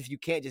 And even if you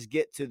can't just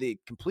get to the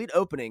complete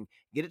opening,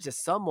 get it to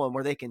someone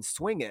where they can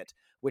swing it,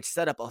 which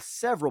set up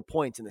several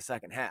points in the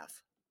second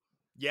half.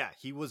 Yeah,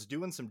 he was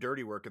doing some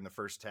dirty work in the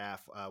first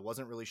half,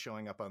 wasn't really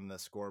showing up on the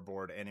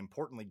scoreboard, and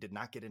importantly, did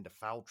not get into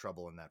foul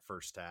trouble in that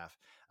first half.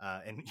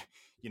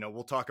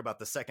 We'll talk about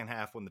the second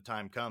half when the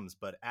time comes,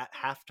 but at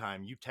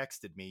halftime, you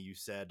texted me, you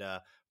said,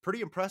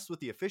 pretty impressed with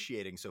the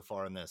officiating so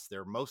far in this.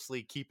 They're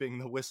mostly keeping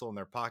the whistle in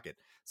their pocket.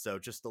 So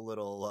just a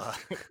little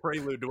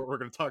prelude to what we're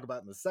going to talk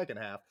about in the second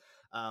half.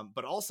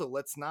 But also,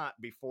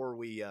 before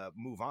we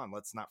move on,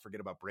 let's not forget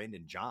about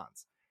Brandon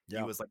Johns. Yeah.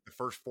 He was like the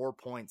first 4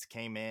 points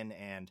came in,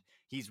 and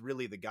he's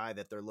really the guy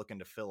that they're looking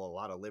to fill a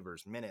lot of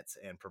Livers minutes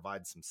and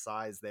provide some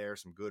size there,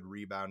 some good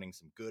rebounding,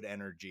 some good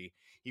energy.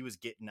 He was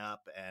getting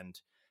up, and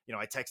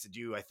I texted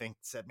you, I think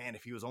said, man,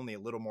 if he was only a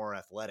little more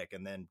athletic.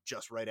 And then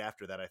just right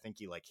after that, I think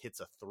he like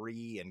hits a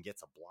 3 and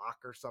gets a block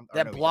or something.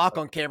 That block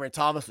on Cameron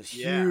Thomas was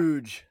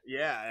huge.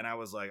 Yeah. And I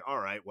was like, all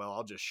right, well,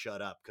 I'll just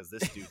shut up because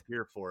this dude's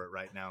here for it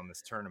right now in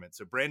this tournament.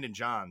 So Brandon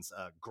Johns,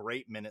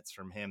 great minutes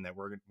from him that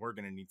we're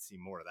going to need to see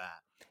more of that.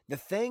 The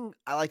thing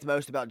I liked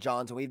most about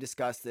Johns, and we've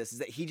discussed this, is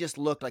that he just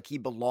looked like he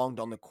belonged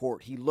on the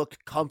court. He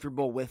looked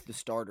comfortable with the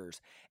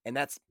starters, and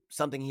that's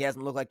something he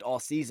hasn't looked like all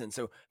season.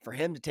 So for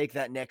him to take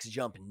that next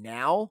jump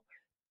now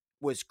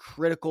was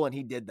critical, and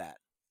he did that.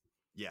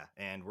 Yeah,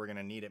 and we're going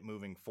to need it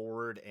moving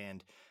forward.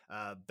 And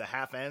the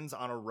half ends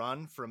on a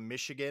run from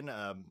Michigan,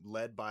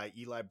 led by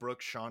Eli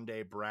Brooks,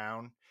 Shondae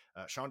Brown.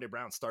 Shondae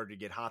Brown started to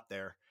get hot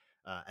there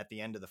at the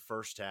end of the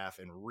first half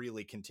and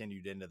really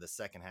continued into the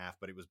second half.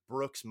 But it was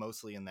Brooks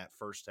mostly in that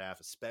first half,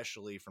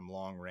 especially from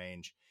long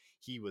range.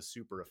 He was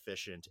super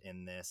efficient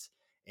in this.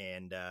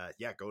 And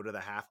go to the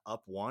half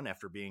up 1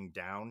 after being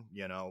down,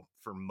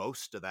 for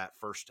most of that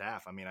first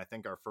half. I mean, I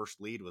think our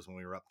first lead was when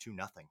we were up 2-0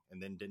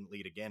 and then didn't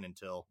lead again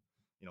until,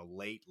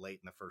 late in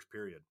the first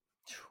period.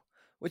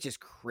 Which is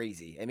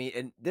crazy. I mean,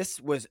 and this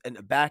was a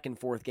back and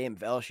forth game of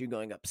LSU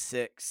going up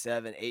 6,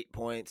 7, 8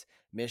 points,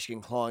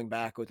 Michigan clawing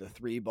back with a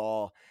 3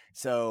 ball.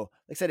 So,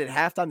 like I said, at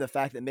halftime, the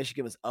fact that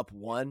Michigan was up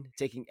 1,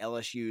 taking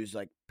LSU's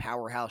like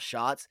powerhouse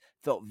shots,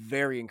 felt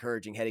very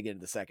encouraging heading into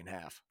the second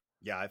half.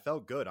 Yeah, I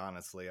felt good,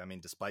 honestly. I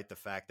mean, despite the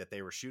fact that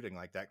they were shooting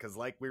like that, because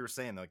like we were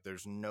saying, like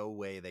there's no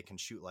way they can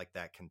shoot like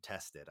that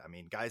contested. I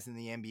mean, guys in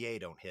the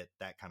NBA don't hit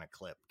that kind of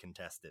clip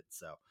contested.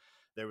 So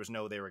there was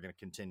no they were going to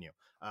continue.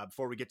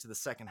 Before we get to the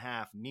second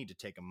half,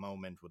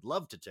 would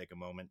love to take a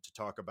moment to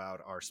talk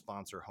about our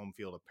sponsor, Home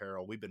Field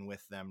Apparel. We've been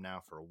with them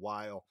now for a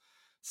while.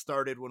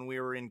 Started when we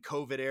were in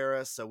COVID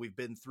era, so we've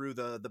been through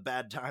the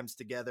bad times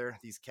together.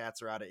 These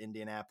cats are out of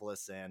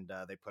Indianapolis, and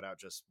they put out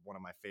just one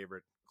of my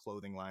favorite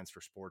clothing lines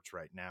for sports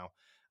right now.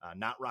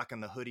 Not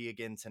rocking the hoodie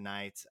again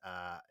tonight,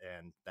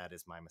 and that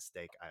is my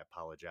mistake. I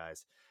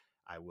apologize.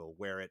 I will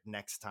wear it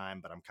next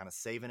time, but I'm kind of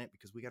saving it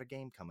because we got a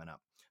game coming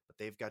up. But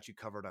they've got you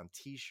covered on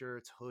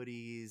t-shirts,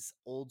 hoodies,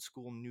 old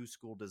school, new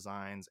school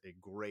designs, a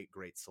great,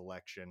 great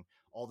selection,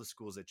 all the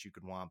schools that you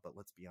could want. But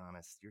let's be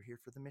honest, you're here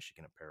for the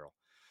Michigan apparel.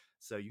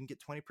 So you can get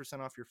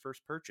 20% off your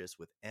first purchase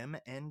with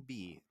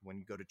MNB when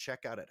you go to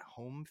checkout at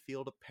Home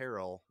Field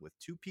Apparel with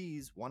 2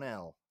 P's, 1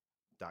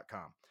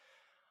 L.com.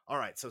 All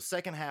right, so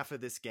second half of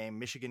this game,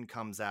 Michigan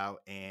comes out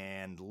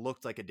and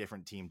looked like a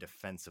different team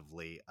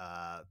defensively.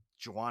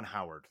 Juwan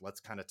Howard, let's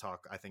kind of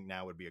talk. I think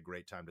now would be a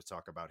great time to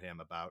talk about him,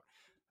 about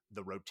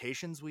the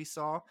rotations we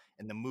saw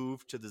and the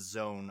move to the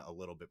zone a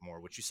little bit more,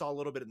 which you saw a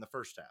little bit in the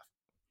first half.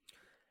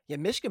 Yeah,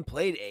 Michigan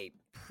played a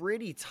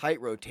pretty tight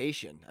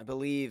rotation. I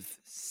believe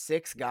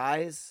 6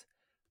 guys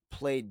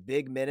played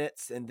big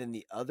minutes, and then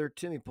the other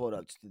 2, let me pull it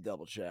up just to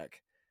double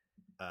check.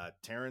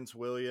 Terrence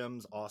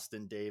Williams,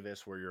 Austin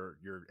Davis,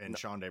 and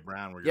Shondae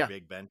Brown were your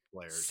big bench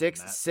players.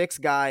 Six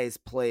guys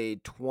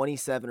played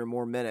 27 or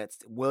more minutes.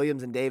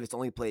 Williams and Davis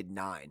only played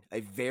 9.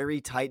 A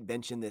very tight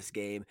bench in this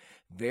game,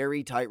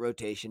 very tight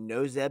rotation.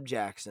 No Zeb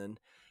Jackson,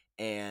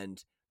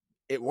 and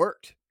it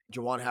worked.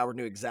 Juwan Howard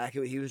knew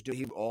exactly what he was doing.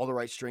 He had all the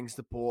right strings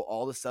to pull.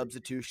 All the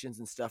substitutions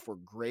and stuff were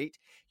great.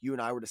 You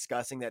and I were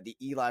discussing that the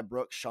Eli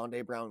Brooks,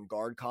 Shondae Brown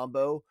guard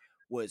combo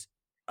was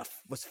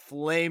was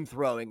flame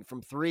throwing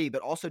from three,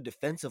 but also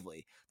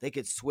defensively. They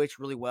could switch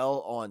really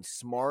well on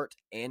Smart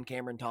and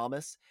Cameron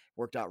Thomas.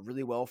 Worked out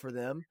really well for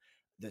them.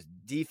 The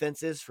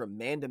defenses from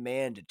man to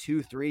man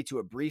to 2-3 to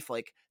a brief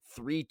like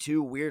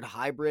 3-2 weird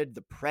hybrid.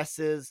 The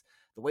presses,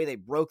 the way they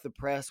broke the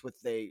press with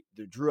they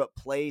drew up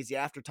plays, the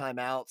after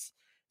timeouts.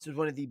 This was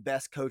one of the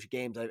best coach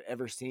games I've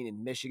ever seen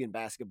in Michigan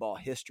basketball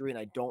history, and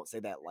I don't say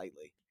that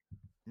lightly.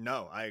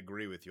 No, I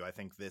agree with you. I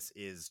think this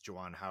is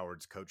Juwan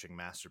Howard's coaching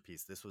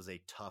masterpiece. This was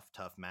a tough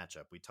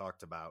matchup. We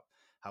talked about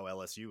how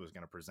LSU was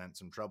going to present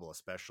some trouble,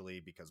 especially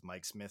because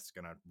Mike Smith's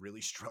going to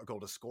really struggle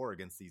to score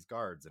against these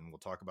guards. And we'll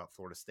talk about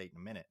Florida State in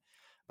a minute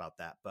about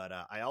that. But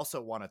I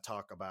also want to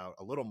talk about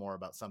a little more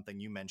about something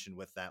you mentioned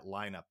with that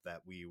lineup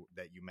that you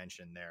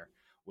mentioned there,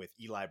 with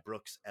Eli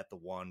Brooks at the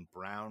 1,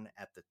 Brown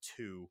at the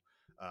 2,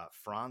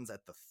 Franz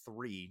at the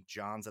 3,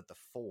 Johns at the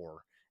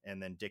 4,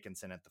 and then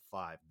Dickinson at the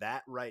 5.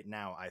 That right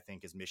now, I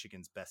think, is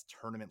Michigan's best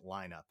tournament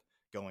lineup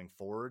going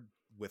forward,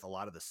 with a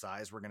lot of the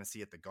size we're going to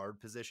see at the guard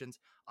positions.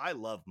 I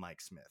love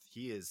Mike Smith.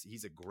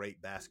 He's a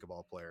great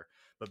basketball player,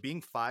 but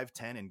being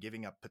 5'10" and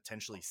giving up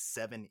potentially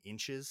 7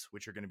 inches,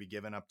 which are going to be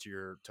given up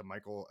to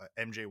Michael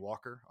MJ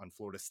Walker on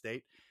Florida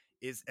State,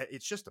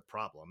 it's just a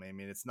problem. I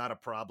mean, it's not a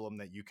problem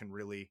that you can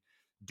really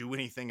do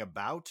anything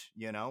about.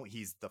 You know,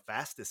 he's the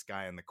fastest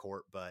guy in the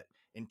court, but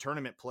in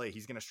tournament play,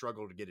 he's going to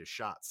struggle to get his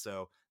shots.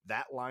 So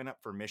that lineup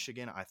for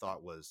Michigan, I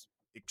thought, was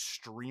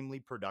extremely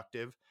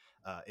productive.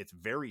 It's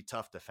very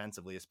tough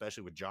defensively,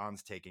 especially with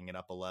Johns taking it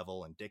up a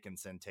level and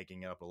Dickinson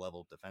taking it up a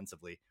level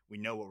defensively. We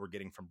know what we're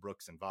getting from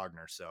Brooks and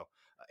Wagner, so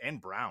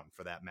and Brown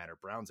for that matter.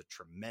 Brown's a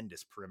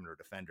tremendous perimeter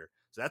defender,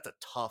 so that's a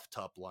tough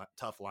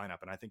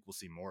lineup, and I think we'll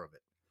see more of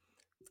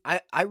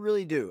it. I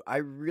really do. I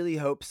really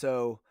hope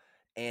so.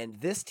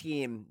 And this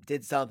team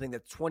did something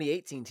that the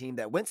 2018 team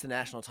that went to the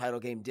national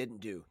title game didn't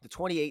do. The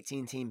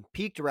 2018 team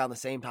peaked around the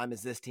same time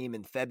as this team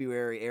in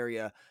February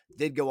area,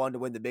 did go on to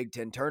win the Big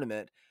Ten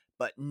tournament,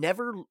 but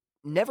never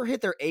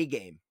hit their A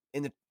game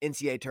in the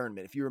NCAA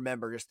tournament. If you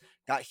remember, just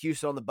got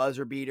Houston on the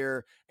buzzer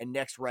beater and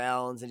next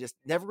rounds and just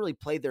never really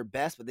played their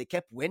best, but they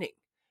kept winning.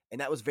 And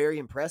that was very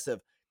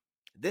impressive.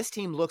 This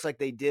team looks like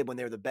they did when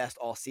they were the best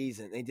all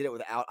season. They did it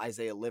without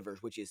Isaiah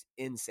Livers, which is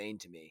insane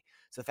to me.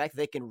 So the fact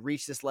that they can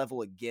reach this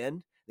level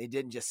again, they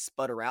didn't just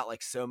sputter out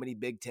like so many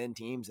Big Ten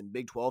teams and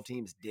Big 12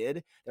 teams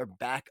did. They're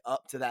back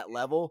up to that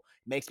level.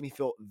 Makes me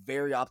feel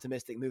very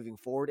optimistic moving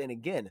forward. And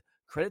again,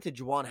 credit to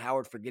Juwan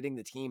Howard for getting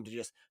the team to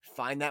just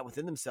find that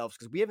within themselves,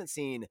 because we haven't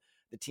seen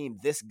the team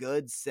this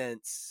good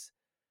since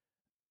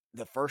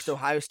the first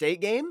Ohio State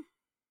game.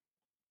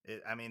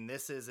 I mean,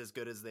 this is as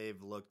good as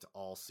they've looked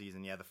all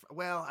season. Yeah,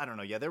 well, I don't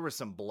know. Yeah, there were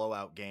some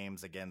blowout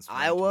games against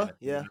Iowa,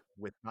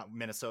 with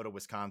Minnesota,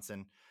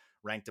 Wisconsin,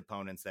 ranked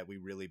opponents that we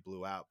really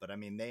blew out. But I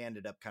mean, they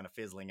ended up kind of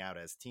fizzling out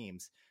as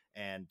teams.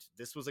 And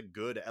this was a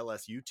good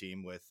LSU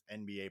team with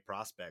NBA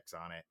prospects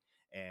on it.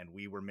 And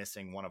we were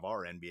missing one of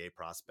our NBA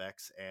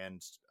prospects.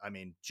 And I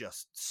mean,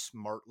 just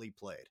smartly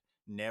played.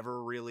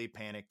 Never really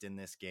panicked in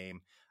this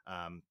game.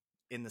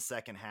 In the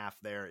second half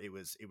there, it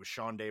was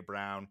Shondae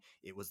Brown.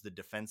 It was the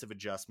defensive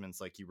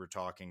adjustments like you were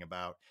talking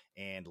about.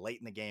 And late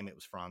in the game, it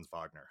was Franz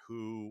Wagner,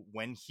 who,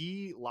 when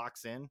he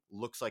locks in,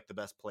 looks like the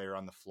best player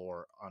on the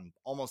floor on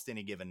almost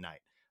any given night.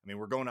 I mean,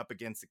 we're going up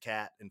against a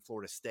cat in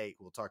Florida State,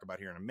 who we'll talk about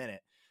here in a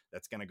minute,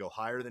 that's going to go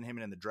higher than him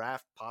in the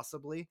draft,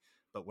 possibly.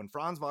 But when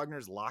Franz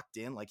Wagner's locked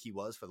in like he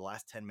was for the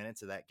last 10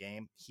 minutes of that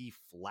game, he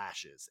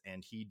flashes,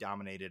 and he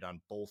dominated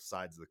on both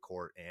sides of the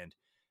court. And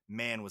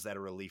man, was that a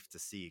relief to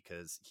see,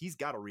 because he's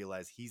got to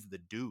realize he's the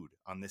dude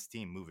on this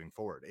team moving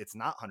forward. It's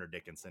not Hunter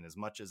Dickinson, as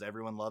much as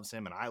everyone loves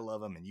him and I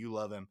love him and you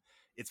love him.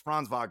 It's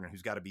Franz Wagner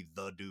who's got to be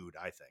the dude,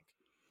 I think.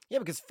 Yeah,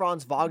 because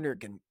Franz Wagner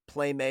can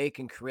play make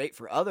and create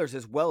for others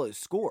as well as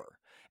score.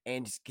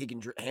 And he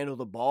can handle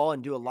the ball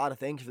and do a lot of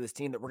things for this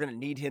team that we're going to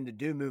need him to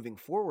do moving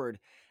forward.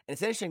 And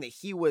it's interesting that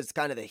he was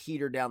kind of the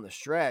heater down the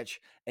stretch,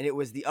 and it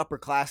was the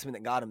upperclassmen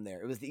that got him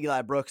there. It was the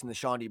Eli Brooks and the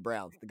Shondae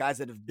Browns, the guys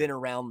that have been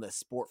around this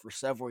sport for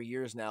several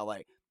years now.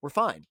 Like, we're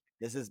fine.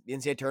 This is the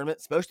NCAA tournament.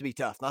 It's supposed to be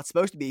tough, not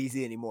supposed to be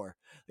easy anymore.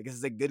 Like, this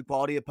is a good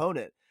quality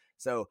opponent.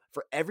 So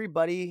for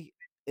everybody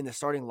in the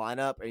starting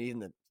lineup, or even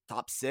the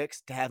top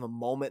 6, to have a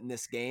moment in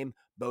this game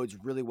bodes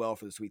really well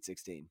for the Sweet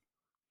 16.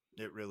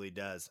 It really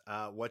does.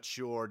 Do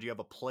you have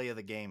a play of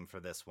the game for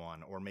this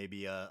one, or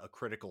maybe a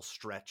critical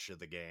stretch of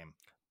the game?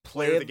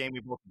 Player of the game,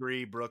 we both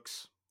agree,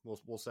 Brooks.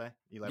 We'll say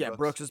Eli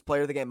Brooks was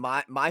player of the game.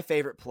 My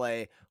favorite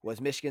play was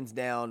Michigan's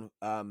down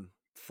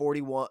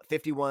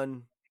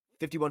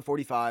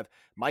 51-45.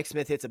 Mike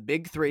Smith hits a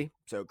big 3,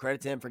 so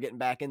credit to him for getting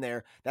back in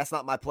there. That's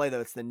not my play,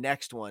 though. It's the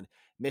next one.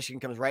 Michigan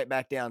comes right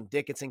back down.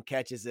 Dickinson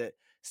catches it,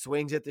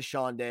 swings it to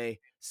Shondae,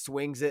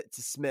 swings it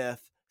to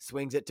Smith,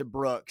 swings it to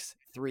Brooks,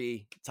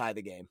 3, tie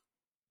the game.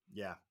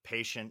 Yeah,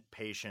 patient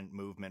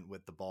movement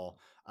with the ball.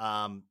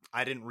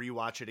 I didn't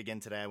rewatch it again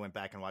today. I went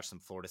back and watched some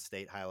Florida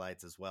State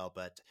highlights as well.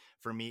 But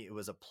for me, it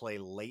was a play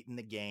late in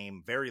the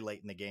game, very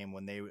late in the game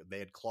when they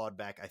had clawed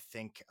back. I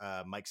think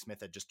Mike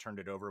Smith had just turned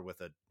it over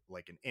with a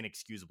like an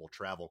inexcusable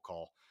travel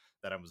call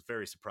that I was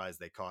very surprised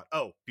they caught.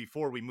 Oh,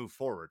 before we move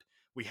forward,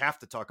 we have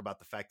to talk about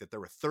the fact that there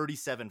were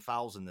 37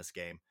 fouls in this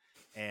game,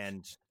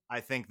 and I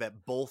think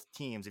that both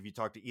teams, if you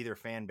talk to either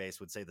fan base,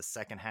 would say the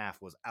second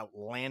half was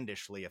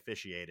outlandishly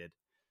officiated,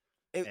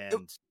 It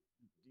and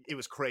it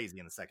was crazy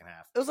in the second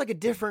half. it was like a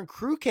different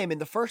crew came in.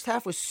 The first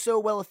half was so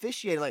well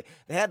officiated. Like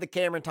they had the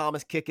Cameron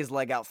Thomas kick his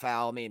leg out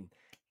foul. I mean,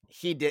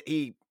 he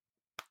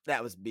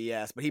that was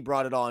BS, but he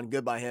brought it on.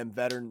 Good by him.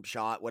 Veteran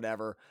shot,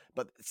 whatever.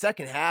 But the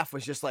second half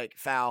was just like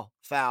foul,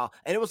 foul.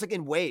 And it was like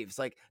in waves.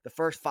 Like the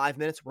first 5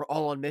 minutes were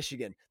all on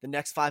Michigan. The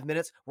next 5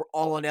 minutes were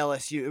all on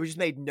LSU. It just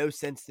made no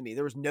sense to me.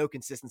 There was no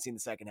consistency in the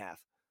second half.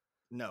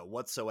 No,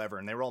 whatsoever.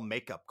 And they were all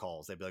makeup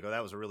calls. They'd be like, "Oh,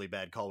 that was a really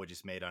bad call we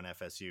just made on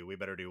FSU. We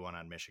better do one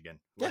on Michigan."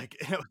 Yeah. Like,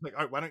 it was like,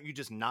 all right, why don't you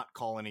just not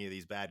call any of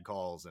these bad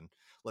calls and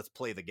let's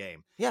play the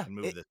game Yeah. and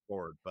move this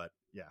forward? But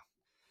yeah,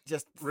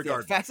 Just the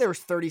regardless, fact there was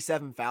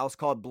 37 fouls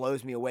called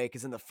blows me away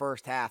because in the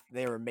first half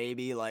they were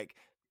maybe like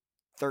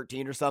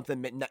 13 or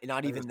something, not it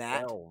was even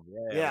that. 12. Yeah,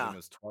 I think Yeah. it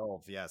was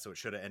 12. Yeah, so it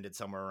should have ended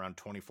somewhere around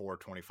 24,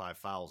 25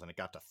 fouls, and it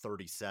got to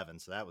 37.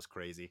 So that was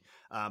crazy.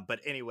 But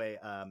anyway,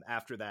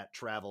 after that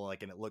travel,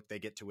 like, and it looked, they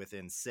get to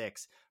within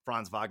 6.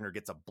 Franz Wagner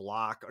gets a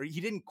block, or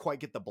he didn't quite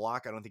get the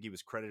block. I don't think he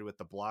was credited with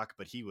the block,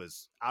 but he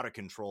was out of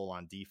control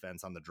on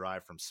defense on the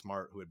drive from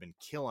Smart, who had been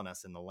killing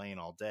us in the lane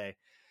all day.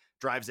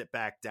 Drives it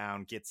back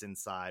down, gets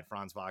inside.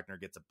 Franz Wagner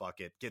gets a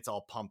bucket, gets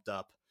all pumped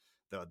up.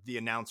 The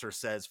announcer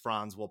says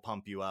Franz will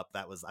pump you up.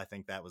 I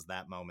think that was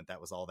that moment.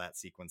 That was all that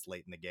sequence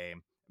late in the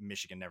game.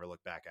 Michigan never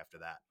looked back after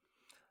that.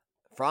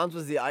 Franz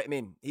was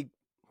he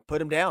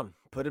put him down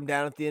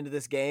at the end of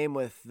this game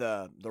with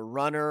the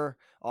runner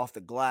off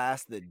the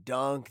glass, the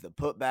dunk, the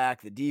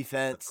putback, the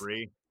defense.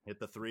 Hit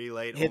the three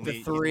late. Hit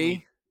the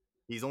three.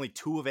 He's only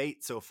 2 of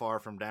 8 so far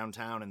from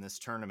downtown in this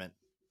tournament.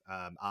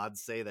 Odds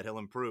say that he'll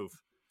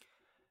improve.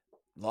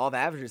 Law of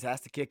averages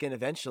has to kick in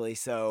eventually.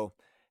 So,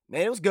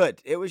 man, it was good.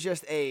 It was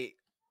just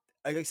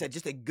like I said,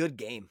 just a good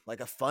game,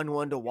 like a fun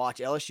one to watch.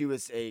 LSU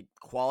is a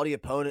quality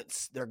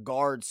opponent. Their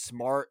guards,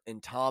 Smart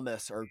and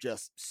Thomas, are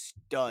just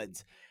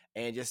studs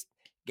and just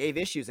gave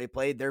issues. They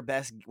played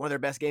one of their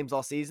best games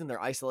all season,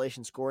 their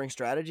isolation scoring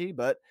strategy.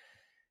 But,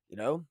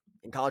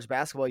 in college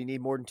basketball, you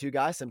need more than 2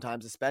 guys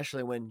sometimes,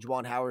 especially when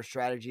Juwan Howard's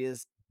strategy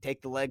is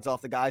take the legs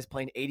off the guys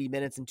playing 80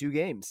 minutes in 2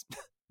 games.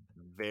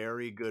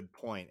 Very good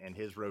point. And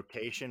his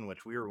rotation,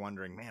 which we were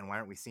wondering, man, why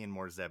aren't we seeing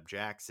more Zeb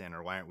Jackson,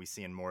 or why aren't we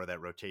seeing more of that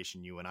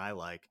rotation you and I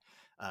like,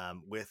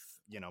 with,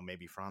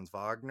 maybe Franz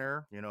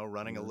Wagner,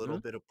 running a little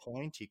bit of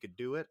point. He could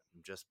do it.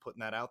 I'm just putting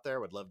that out there.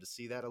 Would love to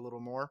see that a little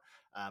more.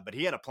 But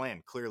he had a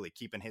plan, clearly,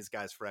 keeping his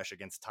guys fresh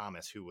against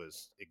Thomas, who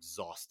was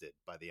exhausted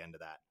by the end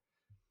of that.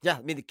 Yeah,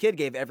 I mean, the kid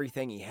gave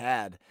everything he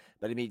had,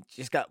 but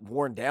just got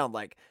worn down.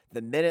 Like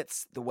the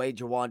minutes, the way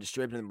Juwan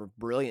distributed them were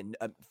brilliant.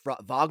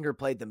 Wagner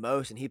played the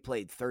most, and he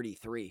played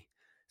 33.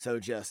 So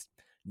just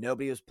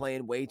nobody was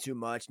playing way too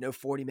much. No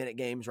 40-minute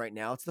games right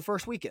now. It's the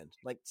first weekend.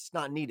 Like, it's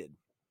not needed.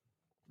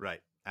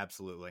 Right.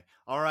 Absolutely.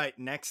 All right.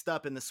 Next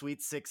up in the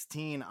Sweet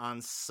 16 on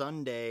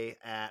Sunday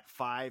at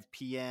 5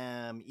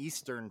 p.m.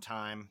 Eastern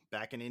time,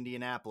 back in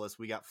Indianapolis,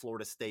 we got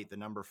Florida State, the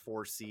number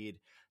 4 seed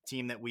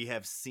team that we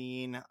have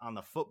seen on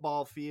the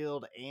football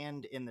field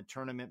and in the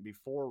tournament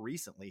before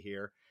recently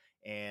here.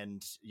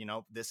 And,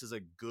 this is a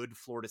good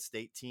Florida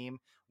State team.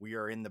 We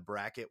are in the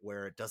bracket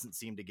where it doesn't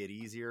seem to get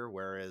easier.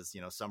 Whereas,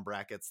 some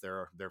brackets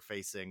they're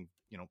facing,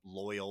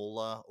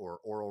 Loyola or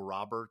Oral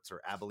Roberts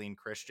or Abilene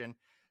Christian.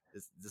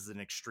 This is an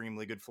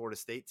extremely good Florida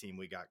State team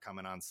we got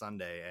coming on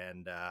Sunday.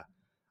 And I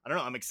don't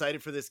know, I'm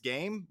excited for this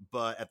game,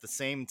 but at the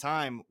same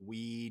time,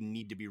 we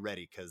need to be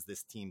ready because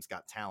this team's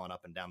got talent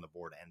up and down the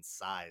board and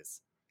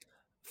size.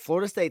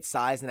 Florida State's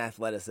size and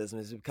athleticism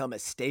has become a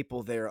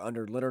staple there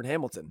under Leonard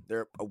Hamilton.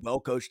 They're a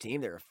well-coached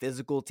team. They're a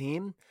physical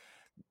team.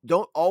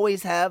 Don't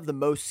always have the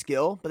most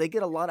skill, but they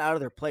get a lot out of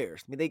their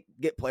players. I mean, they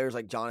get players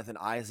like Jonathan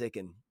Isaac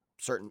and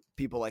certain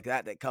people like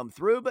that come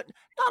through, but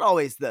not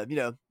always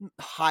the,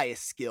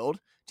 highest skilled,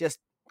 just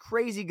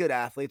crazy good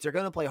athletes. They're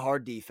going to play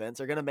hard defense.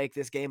 They're going to make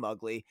this game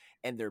ugly,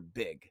 and they're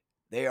big.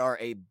 They are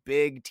a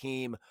big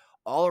team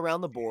all around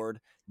the board.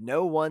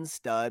 No one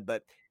stud,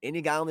 but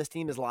any guy on this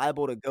team is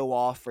liable to go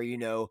off for,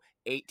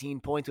 18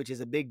 points, which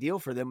is a big deal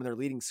for them when their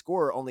leading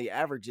scorer only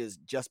averages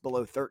just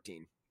below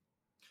 13.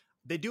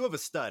 They do have a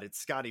stud. It's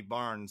Scotty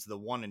Barnes, the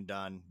one and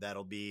done.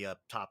 That'll be a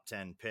top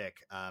 10 pick.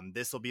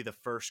 This will be the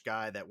first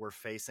guy that we're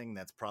facing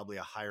that's probably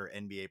a higher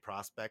NBA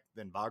prospect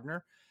than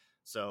Wagner.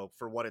 So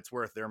for what it's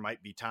worth, there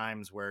might be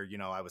times where,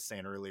 I was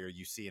saying earlier,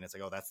 you see, and it's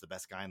like, oh, that's the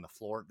best guy on the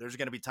floor. There's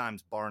going to be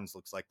times Barnes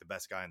looks like the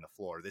best guy on the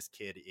floor. This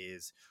kid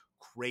is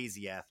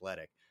crazy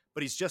athletic,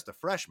 but he's just a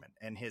freshman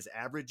and his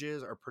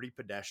averages are pretty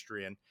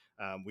pedestrian.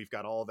 We've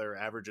got all their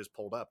averages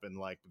pulled up, and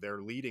like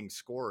their leading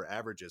scorer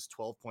averages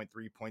 12.3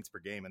 points per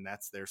game. And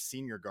that's their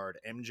senior guard,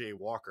 MJ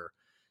Walker,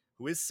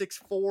 who is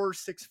 6'4",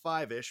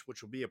 6'5"-ish,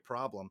 which will be a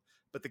problem.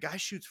 But the guy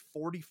shoots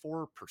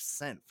 44%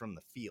 from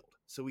the field.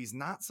 So he's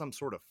not some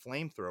sort of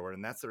flamethrower,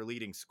 and that's their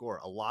leading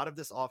scorer. A lot of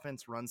this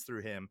offense runs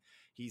through him.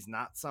 He's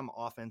not some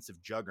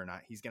offensive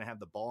juggernaut. He's going to have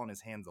the ball in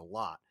his hands a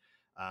lot.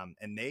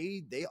 And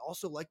they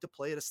also like to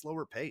play at a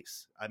slower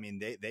pace. I mean,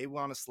 they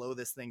want to slow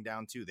this thing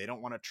down too. They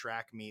don't want to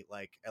track meet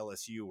like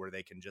LSU where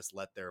they can just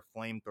let their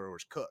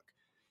flamethrowers cook.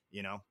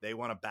 You know, they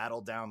want to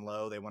battle down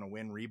low. They want to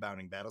win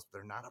rebounding battles. But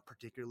they're not a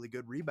particularly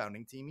good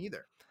rebounding team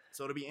either.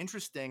 So it'll be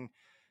interesting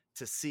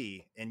to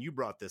see, and you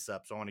brought this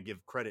up, so I want to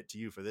give credit to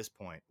you for this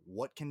point.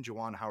 What can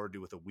Juwan Howard do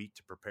with a week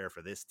to prepare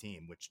for this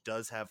team, which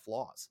does have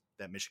flaws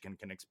that Michigan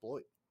can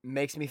exploit?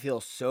 Makes me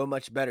feel so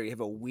much better. You have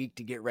a week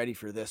to get ready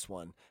for this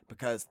one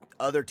because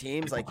other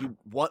teams, like, you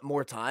want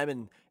more time,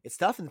 and it's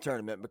tough in the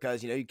tournament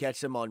because, you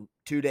catch them on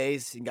 2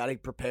 days and got to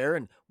prepare.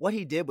 And what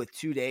he did with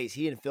 2 days,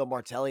 he and Phil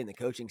Martelli and the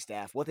coaching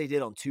staff, what they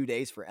did on 2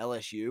 days for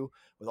LSU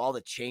with all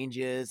the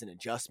changes and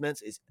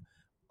adjustments is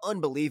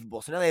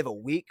unbelievable. So now they have a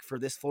week for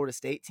this Florida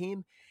State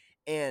team.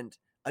 And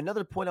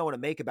another point I want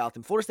to make about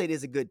them, Florida State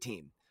is a good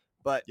team,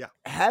 but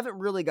haven't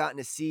really gotten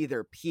to see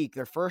their peak.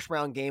 Their first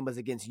round game was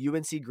against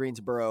UNC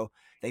Greensboro.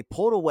 They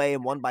pulled away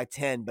and won by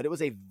 10, but it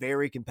was a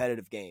very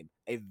competitive game,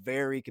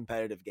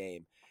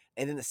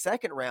 And then the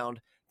second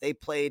round, they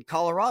played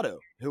Colorado,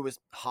 who was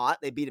hot.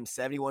 They beat them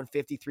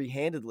 71-53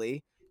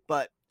 handedly.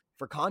 But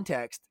for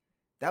context,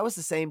 that was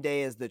the same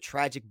day as the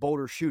tragic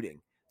Boulder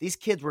shooting. These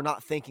kids were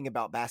not thinking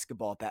about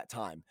basketball at that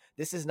time.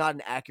 This is not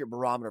an accurate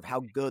barometer of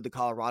how good the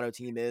Colorado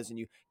team is, and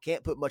you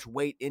can't put much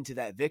weight into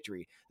that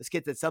victory. This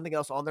kid had something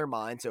else on their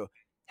mind. So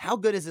how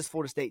good is this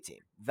Florida State team?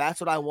 That's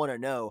what I want to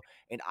know.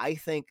 And I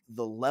think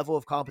the level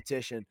of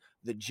competition,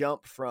 the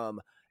jump from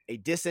a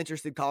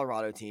disinterested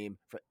Colorado team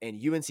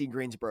and UNC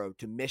Greensboro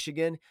to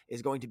Michigan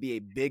is going to be a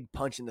big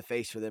punch in the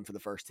face for them for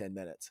the first 10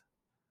 minutes.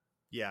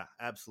 Yeah,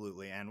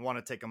 absolutely. And want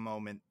to take a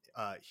moment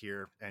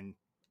here and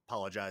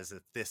apologize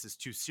if this is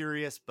too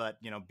serious, but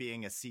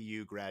being a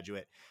CU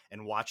graduate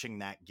and watching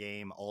that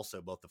game,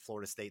 also both the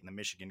Florida State and the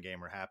Michigan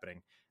game were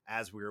happening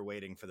as we were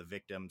waiting for the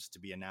victims to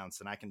be announced.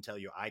 And I can tell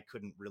you, I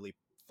couldn't really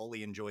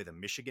fully enjoy the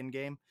Michigan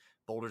game.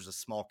 Boulder's a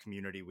small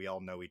community. We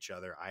all know each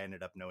other. I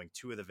ended up knowing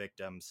 2 of the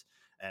victims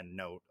and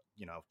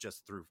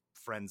just through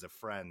friends of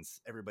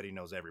friends, everybody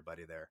knows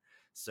everybody there.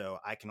 So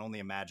I can only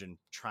imagine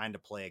trying to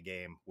play a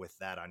game with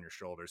that on your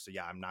shoulders. So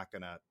yeah, I'm not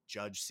going to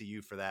judge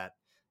CU for that.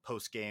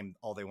 Post game,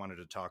 all they wanted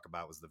to talk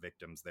about was the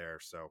victims there.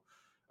 So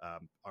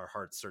our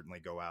hearts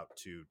certainly go out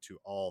to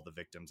all the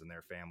victims and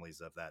their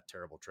families of that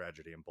terrible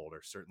tragedy in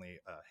Boulder. Certainly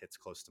hits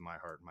close to my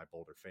heart and my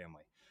Boulder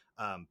family.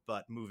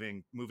 But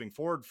moving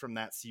forward from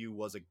that, CU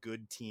was a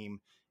good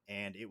team.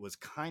 And it was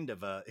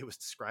it was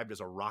described as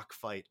a rock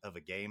fight of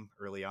a game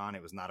early on.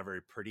 It was not a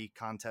very pretty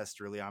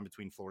contest early on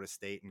between Florida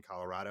State and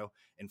Colorado.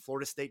 And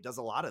Florida State does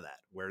a lot of that,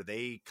 where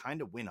they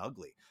kind of win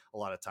ugly a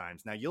lot of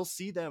times. Now, you'll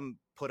see them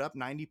put up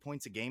 90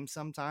 points a game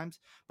sometimes,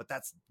 but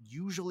that's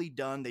usually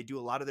done. They do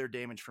a lot of their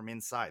damage from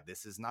inside.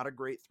 This is not a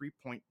great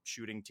 3-point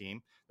shooting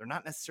team. They're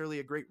not necessarily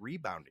a great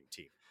rebounding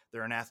team.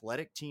 They're an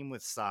athletic team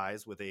with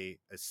size, with a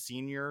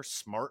senior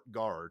smart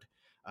guard.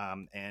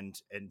 And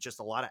just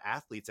a lot of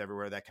athletes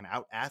everywhere that can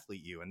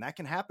out-athlete you. And that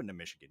can happen to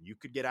Michigan. You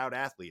could get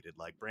out-athleted.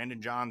 Like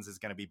Brandon Johns is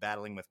going to be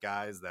battling with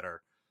guys that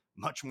are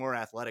much more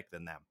athletic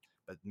than them.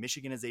 But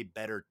Michigan is a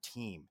better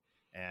team.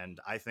 And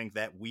I think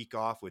that week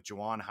off with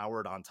Juwan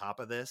Howard on top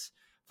of this,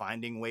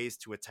 finding ways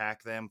to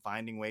attack them,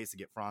 finding ways to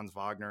get Franz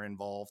Wagner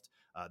involved.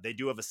 They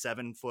do have a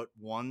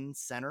 7'1"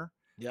 center.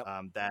 Yep.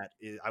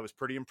 I was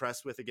pretty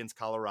impressed with against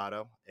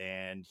Colorado,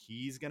 and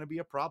he's going to be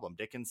a problem.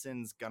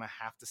 Dickinson's going to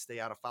have to stay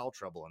out of foul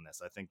trouble in this.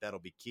 I think that'll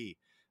be key.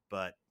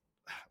 But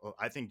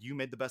I think you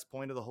made the best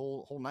point of the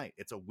whole night.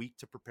 It's a week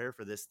to prepare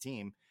for this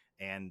team,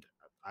 and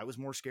I was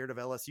more scared of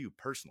LSU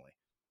personally.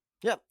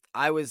 Yeah,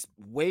 I was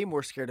way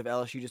more scared of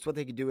LSU, just what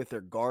they could do with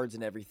their guards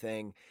and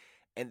everything.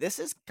 And this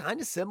is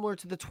kind of similar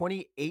to the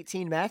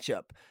 2018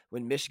 matchup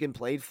when Michigan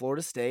played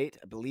Florida State.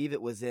 I believe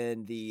it was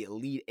in the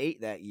Elite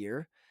Eight that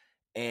year.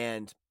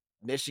 And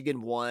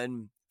Michigan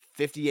won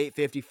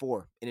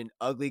 58-54 in an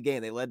ugly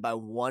game. They led by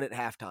 1 at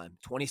halftime,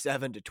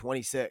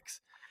 27-26.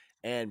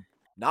 And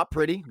not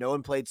pretty. No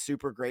one played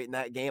super great in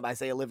that game.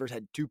 Isaiah Livers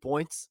had 2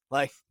 points.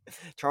 Like,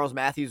 Charles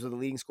Matthews with the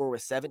leading score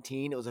with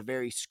 17. It was a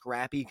very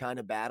scrappy kind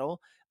of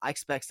battle. I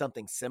expect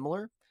something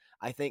similar.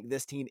 I think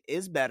this team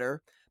is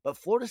better, but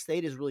Florida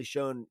State has really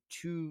shown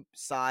 2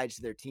 sides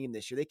to their team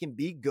this year. They can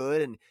be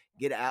good and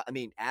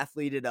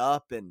athleted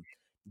up and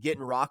get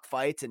in rock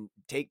fights and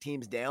take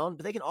teams down,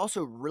 but they can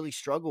also really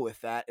struggle with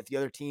that if the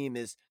other team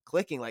is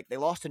clicking. Like, they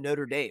lost to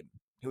Notre Dame,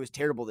 who was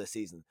terrible this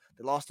season.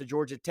 They lost to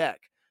Georgia Tech,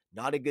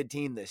 not a good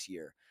team this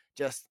year.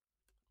 Just,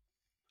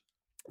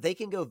 they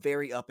can go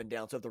very up and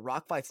down. So if the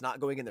rock fight's not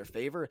going in their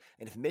favor,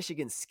 and if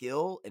Michigan's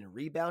skill and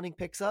rebounding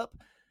picks up,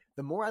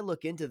 the more I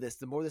look into this,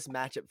 the more this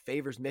matchup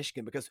favors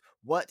Michigan, because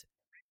what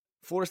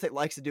Florida State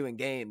likes to do in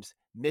games,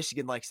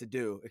 Michigan likes to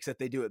do, except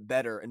they do it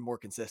better and more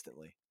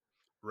consistently.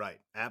 Right.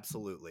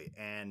 Absolutely.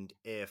 And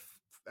if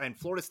and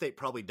Florida State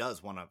probably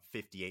does want a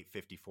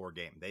 58-54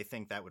 game. They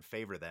think that would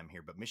favor them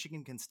here, but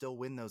Michigan can still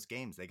win those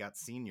games. They got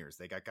seniors.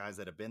 They got guys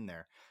that have been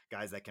there,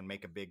 guys that can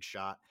make a big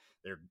shot.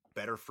 They're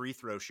better free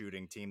throw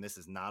shooting team. This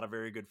is not a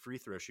very good free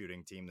throw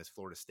shooting team, this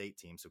Florida State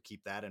team. So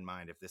keep that in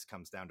mind. If this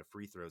comes down to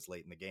free throws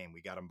late in the game,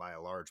 we got them by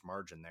a large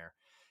margin there.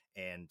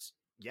 And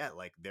yeah,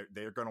 like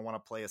they're going to want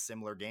to play a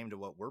similar game to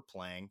what we're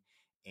playing.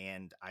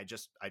 And I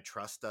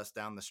trust us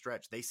down the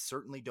stretch. They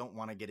certainly don't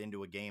want to get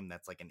into a game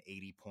that's like an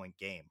 80-point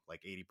game,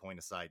 like 80-point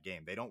aside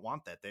game. They don't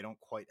want that. They don't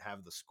quite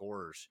have the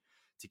scorers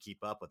to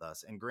keep up with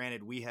us. And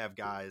granted, we have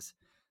guys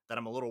that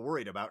I'm a little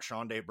worried about.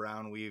 Shondae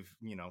Brown, we've,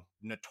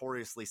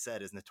 notoriously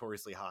said is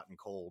notoriously hot and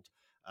cold.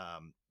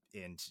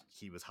 And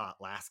he was hot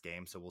last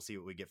game. So we'll see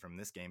what we get from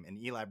this game.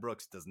 And Eli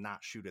Brooks does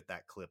not shoot at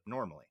that clip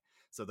normally.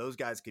 So those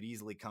guys could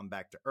easily come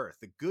back to earth.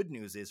 The good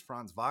news is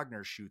Franz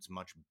Wagner shoots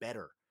much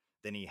better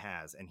than he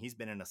has, and he's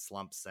been in a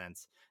slump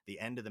since the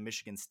end of the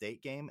Michigan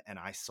State game, and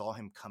I saw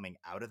him coming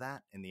out of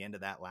that in the end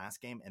of that last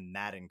game, and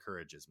that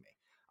encourages me.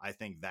 I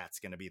think that's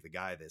going to be the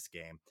guy this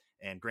game.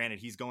 And granted,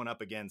 he's going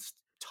up against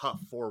tough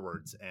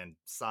forwards and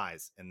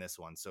size in this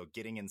one, so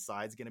getting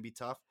inside is going to be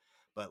tough.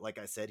 But like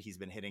I said, he's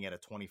been hitting at a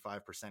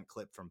 25%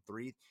 clip from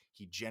three.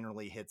 He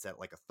generally hits at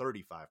like a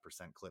 35%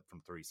 clip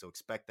from three. So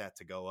expect that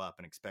to go up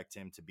and expect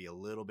him to be a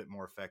little bit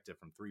more effective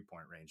from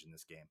 3-point range in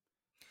this game.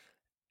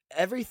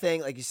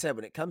 Everything, like you said,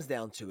 when it comes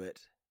down to it,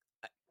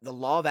 the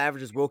law of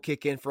averages will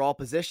kick in for all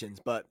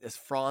positions, but as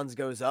Franz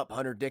goes up,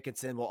 Hunter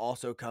Dickinson will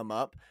also come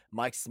up,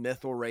 Mike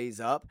Smith will raise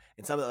up,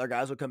 and some of the other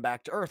guys will come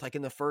back to earth. Like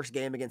in the first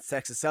game against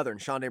Texas Southern,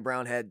 Shondae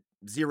Brown had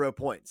 0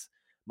 points.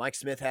 Mike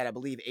Smith had, I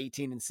believe,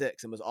 18 and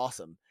 6 and was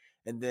awesome.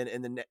 And then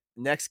in the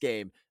next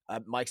game,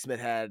 Mike Smith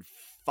had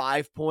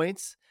 5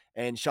 points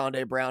and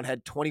Shondae Brown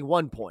had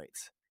 21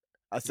 points.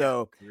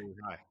 So really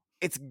high.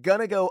 It's going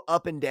to go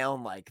up and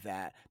down like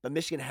that. But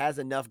Michigan has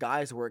enough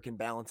guys where it can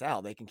balance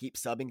out. They can keep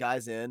subbing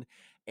guys in.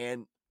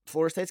 And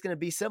Florida State's going to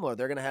be similar.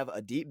 They're going to have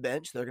a deep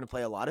bench. They're going to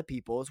play a lot of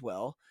people as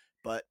well.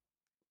 But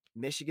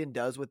Michigan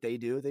does what they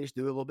do. They just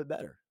do it a little bit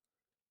better.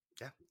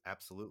 Yeah,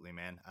 absolutely,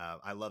 man.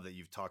 I love that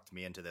you've talked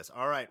me into this.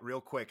 All right, real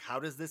quick. How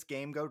does this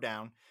game go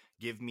down?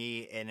 Give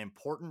me an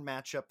important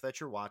matchup that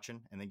you're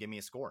watching, and then give me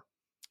a score.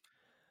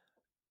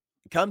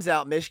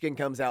 Michigan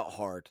comes out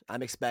hard.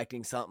 I'm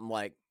expecting something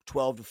like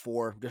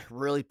 12-4, just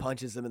really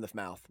punches them in the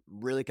mouth,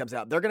 really comes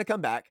out. They're going to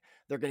come back.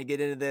 They're going to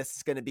get into this.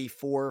 It's going to be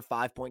 4 or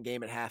 5 point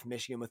game at half,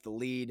 Michigan with the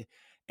lead.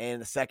 And in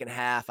the second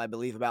half, I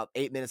believe about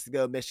 8 minutes to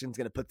go, Michigan's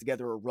going to put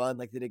together a run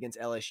like they did against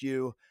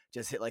LSU,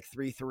 just hit like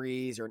 3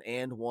 threes or an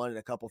and one and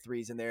a couple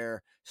threes in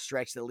there,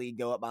 stretch the lead,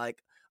 go up by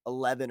like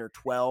 11 or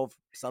 12,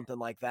 something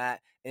like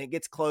that. And it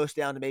gets close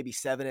down to maybe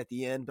 7 at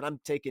the end, but I'm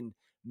taking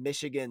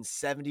Michigan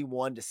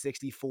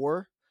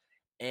 71-64.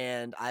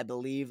 And I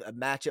believe a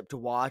matchup to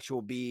watch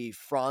will be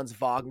Franz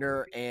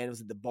Wagner and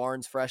was it the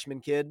Barnes freshman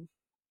kid?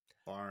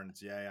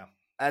 Barnes, yeah.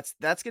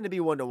 That's going to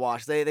be one to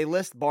watch. They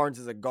list Barnes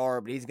as a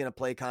guard, but he's going to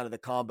play kind of the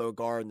combo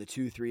guard in the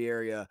 2-3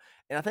 area.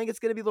 And I think it's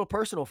going to be a little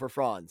personal for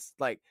Franz.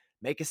 Like,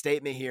 make a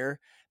statement here.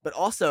 But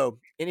also,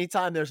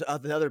 anytime there's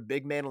another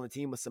big man on the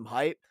team with some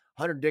hype,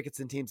 Hunter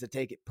Dickinson teams to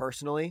take it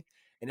personally.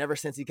 And ever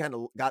since he kind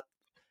of got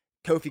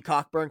Kofi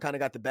Cockburn kind of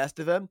got the best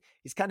of him,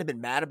 he's kind of been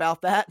mad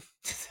about that.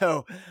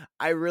 So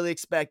I really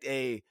expect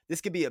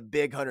this could be a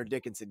big Hunter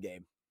Dickinson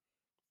game.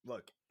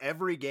 Look,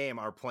 every game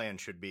our plan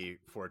should be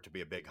for it to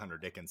be a big Hunter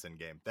Dickinson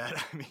game.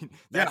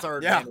 That's our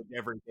advantage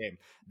every game.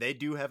 They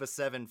do have a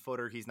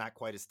 7-footer. He's not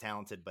quite as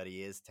talented, but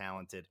he is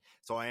talented.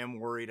 So I am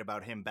worried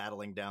about him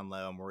battling down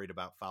low. I'm worried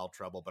about foul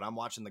trouble, but I'm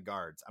watching the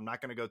guards. I'm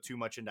not going to go too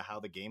much into how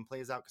the game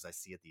plays out because I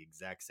see it the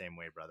exact same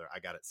way, brother. I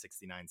got it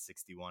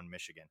 69-61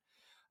 Michigan.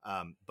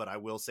 But I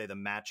will say the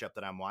matchup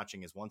that I'm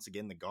watching is once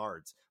again the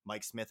guards.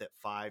 Mike Smith at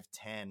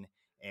 5'10"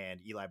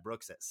 and Eli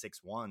Brooks at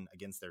 6'1"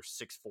 against their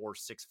 6'4",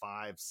 6'5",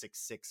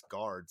 6'6"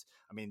 guards.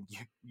 I mean,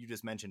 you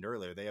just mentioned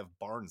earlier they have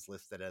Barnes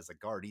listed as a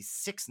guard. He's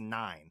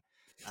 6'9".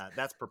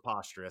 That's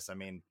preposterous. I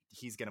mean,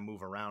 he's going to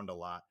move around a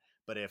lot.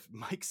 But if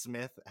Mike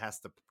Smith has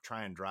to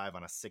try and drive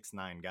on a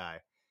 6'9" guy,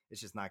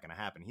 it's just not going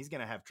to happen. He's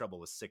going to have trouble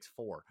with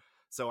 6'4".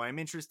 So I'm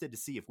interested to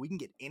see if we can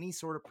get any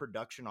sort of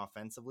production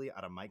offensively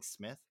out of Mike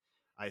Smith.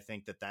 I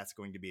think that that's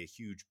going to be a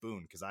huge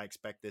boon because I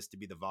expect this to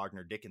be the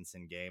Wagner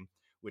Dickinson game,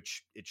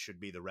 which it should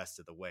be the rest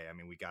of the way. I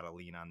mean, we got to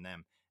lean on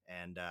them.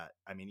 And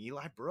I mean,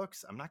 Eli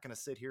Brooks, I'm not going to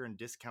sit here and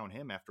discount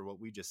him after what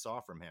we just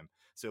saw from him.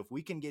 So if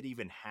we can get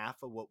even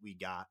half of what we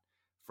got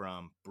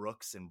from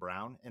Brooks and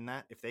Brown in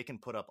that, if they can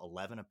put up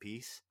 11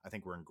 apiece, I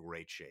think we're in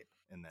great shape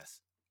in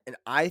this. And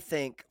I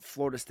think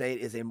Florida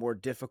State is a more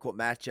difficult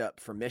matchup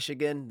for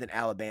Michigan than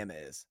Alabama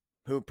is,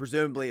 who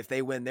presumably if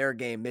they win their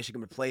game,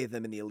 Michigan would play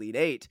them in the Elite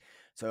Eight.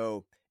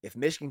 So if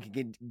Michigan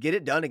can get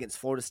it done against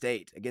Florida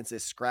State, against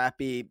this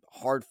scrappy,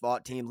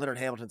 hard-fought team, Leonard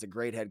Hamilton's a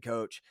great head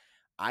coach,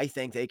 I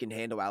think they can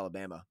handle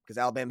Alabama because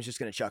Alabama's just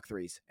going to chuck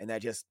threes. And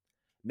that just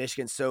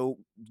Michigan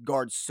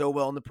guards so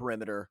well on the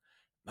perimeter.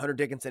 Hunter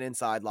Dickinson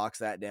inside locks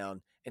that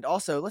down. And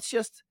also, let's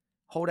just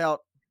hold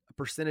out a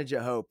percentage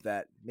of hope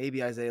that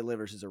maybe Isaiah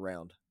Livers is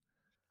around.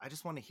 I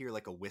just want to hear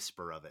like a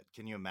whisper of it.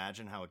 Can you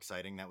imagine how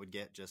exciting that would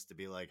get just to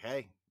be like,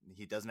 hey,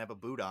 he doesn't have a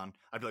boot on?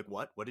 I'd be like,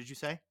 what? What did you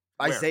say?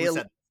 Where? Who Isaiah,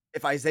 said?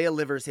 if Isaiah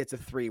Livers hits a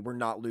 3, we're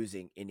not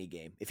losing any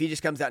game. If he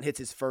just comes out and hits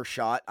his first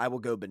shot, I will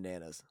go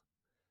bananas.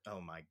 Oh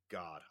my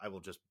God. I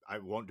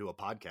won't do a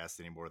podcast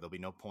anymore. There'll be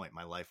no point.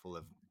 My life will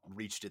have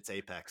reached its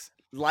apex.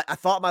 I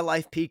thought my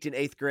life peaked in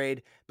 8th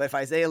grade, but if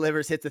Isaiah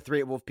Livers hits a 3,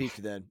 it will have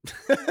peaked then.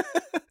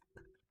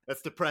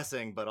 That's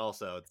depressing, but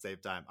also at the same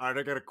time. All right,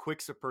 I got a quick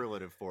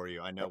superlative for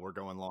you. I know we're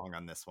going long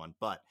on this one,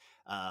 but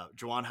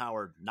Juwan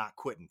Howard not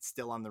quitting,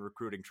 still on the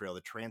recruiting trail.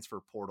 The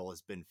transfer portal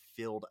has been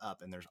filled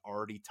up, and there's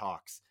already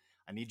talks.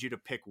 I need you to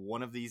pick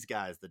one of these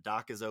guys. The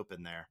dock is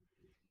open there.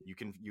 You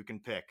can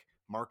pick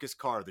Marcus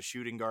Carr, the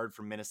shooting guard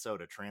from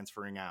Minnesota,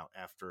 transferring out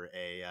after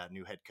a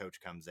new head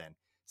coach comes in.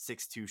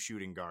 6'2"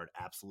 shooting guard,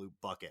 absolute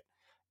bucket.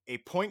 A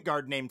point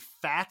guard named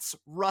Fats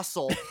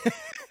Russell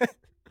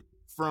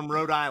from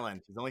Rhode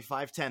Island. He's only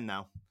 5'10"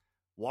 now.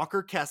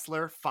 Walker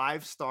Kessler,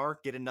 5-star,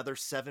 get another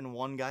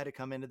 7'1" guy to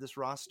come into this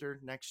roster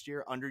next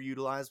year.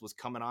 Underutilized, was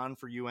coming on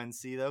for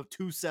UNC though.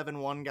 2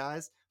 7'1"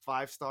 guys,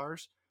 5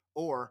 stars.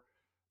 Or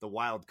the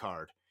wild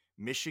card,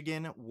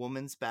 Michigan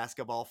women's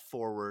basketball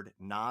forward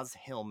Naz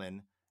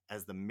Hillman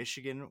as the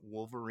Michigan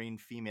Wolverine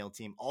female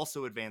team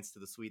also advanced to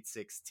the Sweet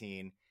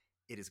 16.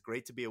 It is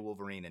great to be a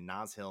Wolverine, and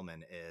Naz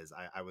Hillman is,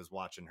 I was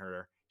watching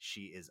her.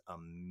 She is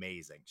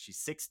amazing. She's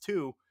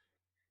 6'2".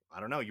 I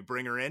don't know. You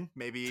bring her in.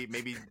 Maybe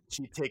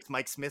she takes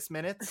Mike Smith's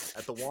minutes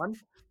at the 1.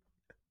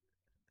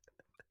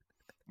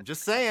 I'm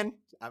just saying.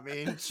 I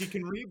mean, she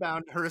can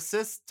rebound. Her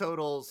assist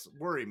totals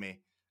worry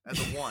me as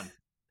a 1.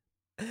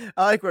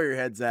 I like where your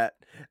head's at.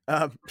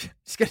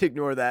 Just gonna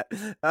ignore that.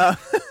 What?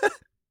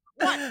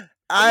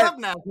 I love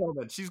Naz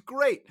Hillman. She's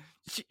great.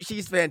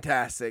 She's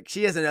fantastic.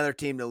 She has another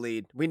team to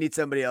lead. We need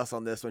somebody else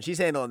on this one. She's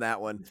handling that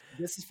one.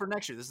 This is for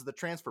next year. This is the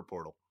transfer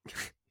portal.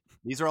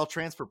 These are all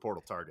transfer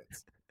portal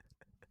targets.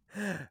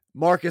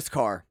 Marcus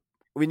Carr.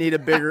 We need a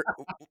bigger.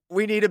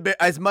 We need a bit.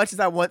 As much as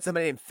I want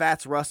somebody named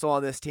Fats Russell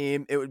on this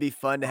team, it would be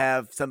fun to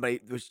have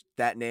somebody with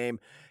that name.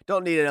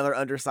 Don't need another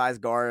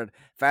undersized guard.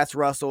 Fats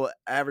Russell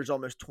averaged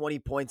almost 20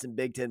 points in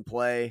Big Ten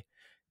play.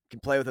 Can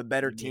play with a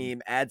better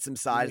team. Add some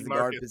size to the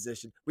guard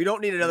position. We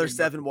don't need another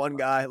 7'1"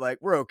 guy. Like,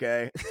 we're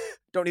okay.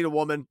 Don't need a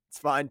woman. It's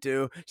fine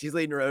too. She's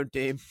leading her own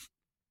team.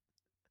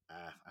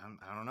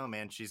 I don't know,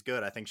 man. She's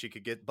good. I think she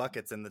could get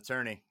buckets in the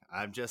tourney.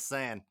 I'm just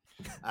saying.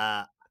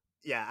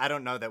 Yeah, I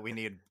don't know that we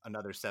need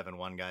another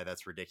 7'1" guy.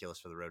 That's ridiculous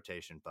for the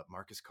rotation. But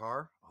Marcus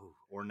Carr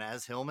or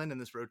Naz Hillman in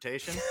this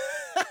rotation.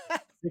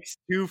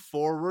 6'2"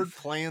 forward,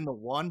 playing the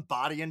 1,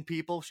 bodying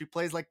people. She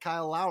plays like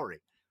Kyle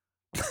Lowry.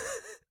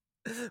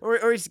 or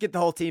we just get the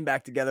whole team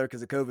back together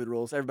because of COVID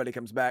rules. Everybody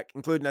comes back,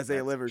 including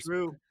Isaiah Livers.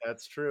 True.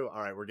 That's true.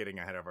 All right, we're getting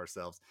ahead of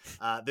ourselves.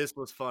 This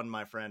was fun,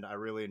 my friend. I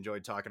really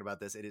enjoyed talking about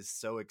this. It is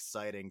so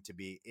exciting to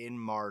be in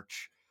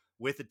March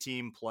with a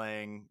team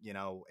playing,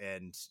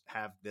 and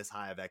have this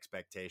high of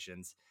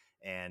expectations.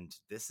 And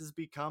this has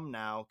become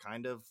now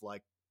kind of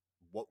like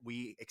what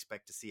we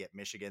expect to see at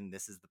Michigan.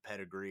 This is the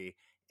pedigree,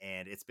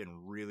 and it's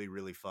been really,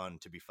 really fun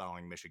to be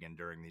following Michigan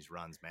during these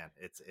runs, man.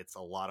 It's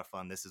a lot of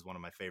fun. This is one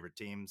of my favorite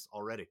teams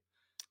already.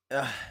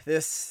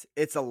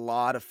 It's a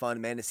lot of fun,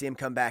 man, to see him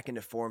come back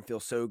into form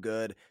feels so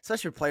good.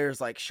 Especially for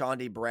players like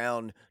Shawnee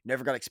Brown,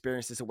 never got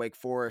experience this at Wake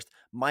Forest.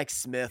 Mike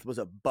Smith was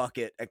a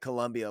bucket at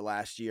Columbia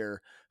last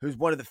year, who's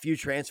one of the few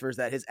transfers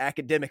that his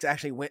academics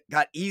actually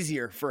got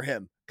easier for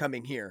him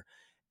coming here.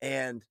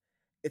 And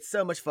it's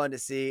so much fun to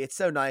see. It's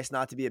so nice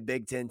not to be a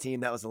Big Ten team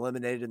that was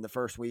eliminated in the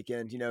first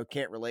weekend.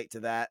 Can't relate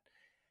to that.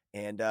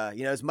 And,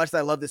 as much as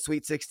I love the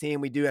Sweet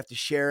 16, we do have to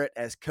share it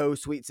as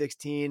co-Sweet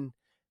 16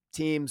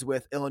 teams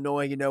with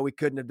Illinois. We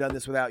couldn't have done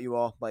this without you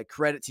all. Like,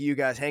 credit to you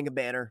guys. Hang a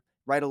banner,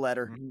 write a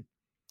letter. Mm-hmm.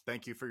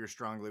 Thank you for your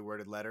strongly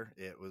worded letter.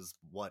 It was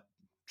what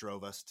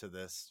drove us to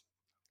this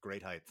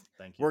great height.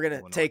 Thank you. We're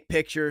going to take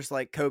pictures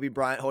like Kobe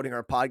Bryant holding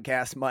our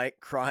podcast mic,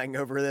 crying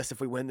over this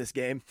if we win this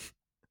game.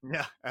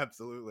 Yeah,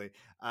 absolutely.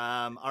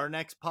 Our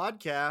next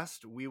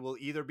podcast, we will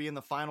either be in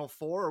the Final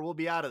Four or we'll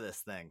be out of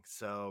this thing.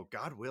 So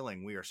God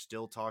willing, we are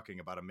still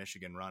talking about a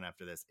Michigan run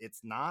after this.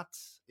 It's not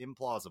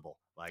implausible.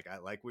 Like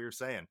we were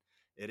saying.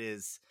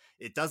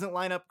 It doesn't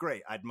line up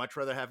great. I'd much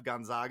rather have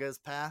Gonzaga's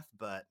path,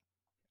 but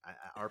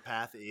our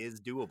path is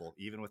doable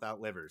even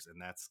without Livers,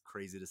 and that's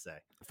crazy to say.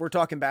 If we're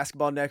talking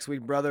basketball next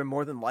week, brother,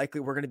 more than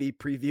likely we're going to be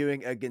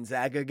previewing a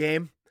Gonzaga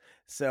game.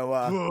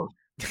 So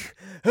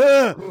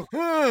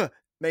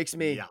makes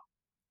me.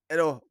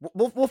 Yeah.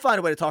 We'll find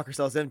a way to talk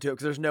ourselves into it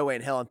because there's no way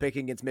in hell I'm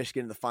picking against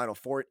Michigan in the Final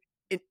Four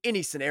in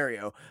any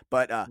scenario.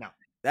 But no.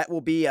 That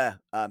will be a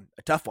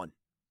tough one.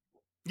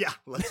 Yeah,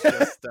 let's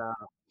just.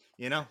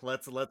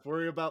 Let's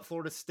worry about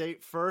Florida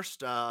State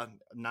first.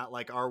 Not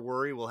like our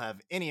worry will have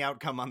any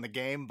outcome on the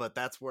game, but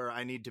that's where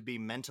I need to be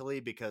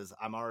mentally because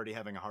I'm already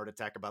having a heart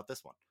attack about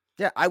this one.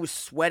 Yeah, I was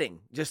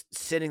sweating just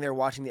sitting there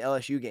watching the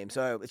LSU game.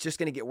 So it's just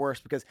going to get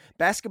worse because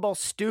basketball's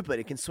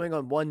stupid. It can swing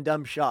on one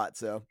dumb shot.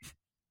 So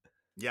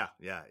Yeah,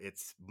 yeah,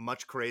 it's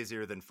much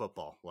crazier than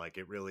football. Like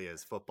it really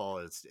is. Football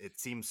is it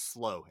seems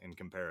slow in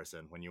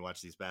comparison when you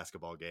watch these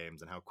basketball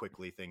games and how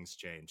quickly things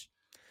change.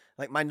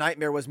 Like my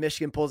nightmare was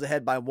Michigan pulls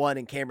ahead by 1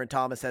 and Cameron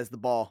Thomas has the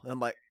ball. And I'm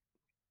like,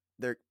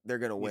 they're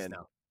gonna Please win.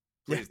 no.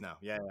 Yeah. Please no.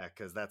 Yeah, yeah,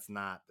 because that's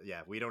not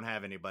we don't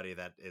have anybody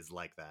that is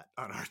like that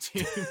on our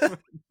team.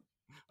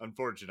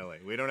 Unfortunately.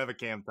 We don't have a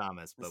Cam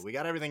Thomas, but we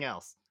got everything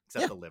else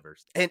except Yeah. the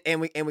livers.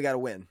 And we got to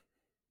win.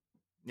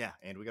 Yeah,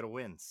 and we got to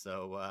win.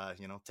 So,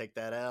 take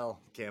that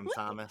L, Cam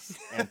Thomas,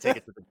 and take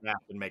it to the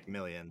draft and make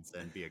millions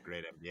and be a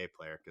great NBA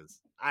player because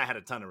I had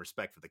a ton of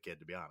respect for the kid,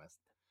 to be honest.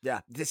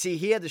 Yeah. See,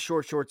 he had the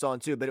short shorts on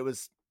too, but it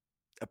was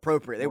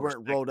appropriate. They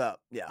weren't rolled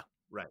up. Yeah.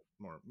 Right.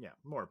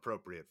 More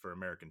appropriate for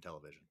American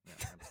television. Yeah,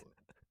 absolutely.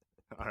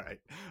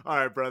 All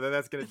right, brother.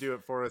 That's going to do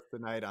it for us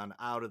tonight on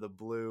Out of the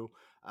Blue.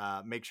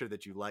 Make sure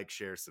that you like,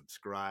 share,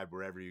 subscribe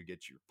wherever you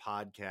get your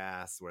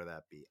podcasts, whether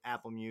that be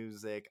Apple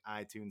Music,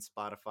 iTunes,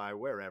 Spotify,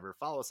 wherever.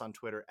 Follow us on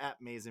Twitter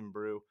at Maize n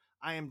Brew.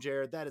 I am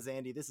Jared. That is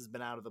Andy. This has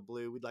been Out of the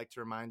Blue. We'd like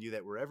to remind you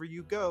that wherever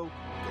you go,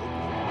 go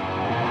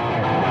blue.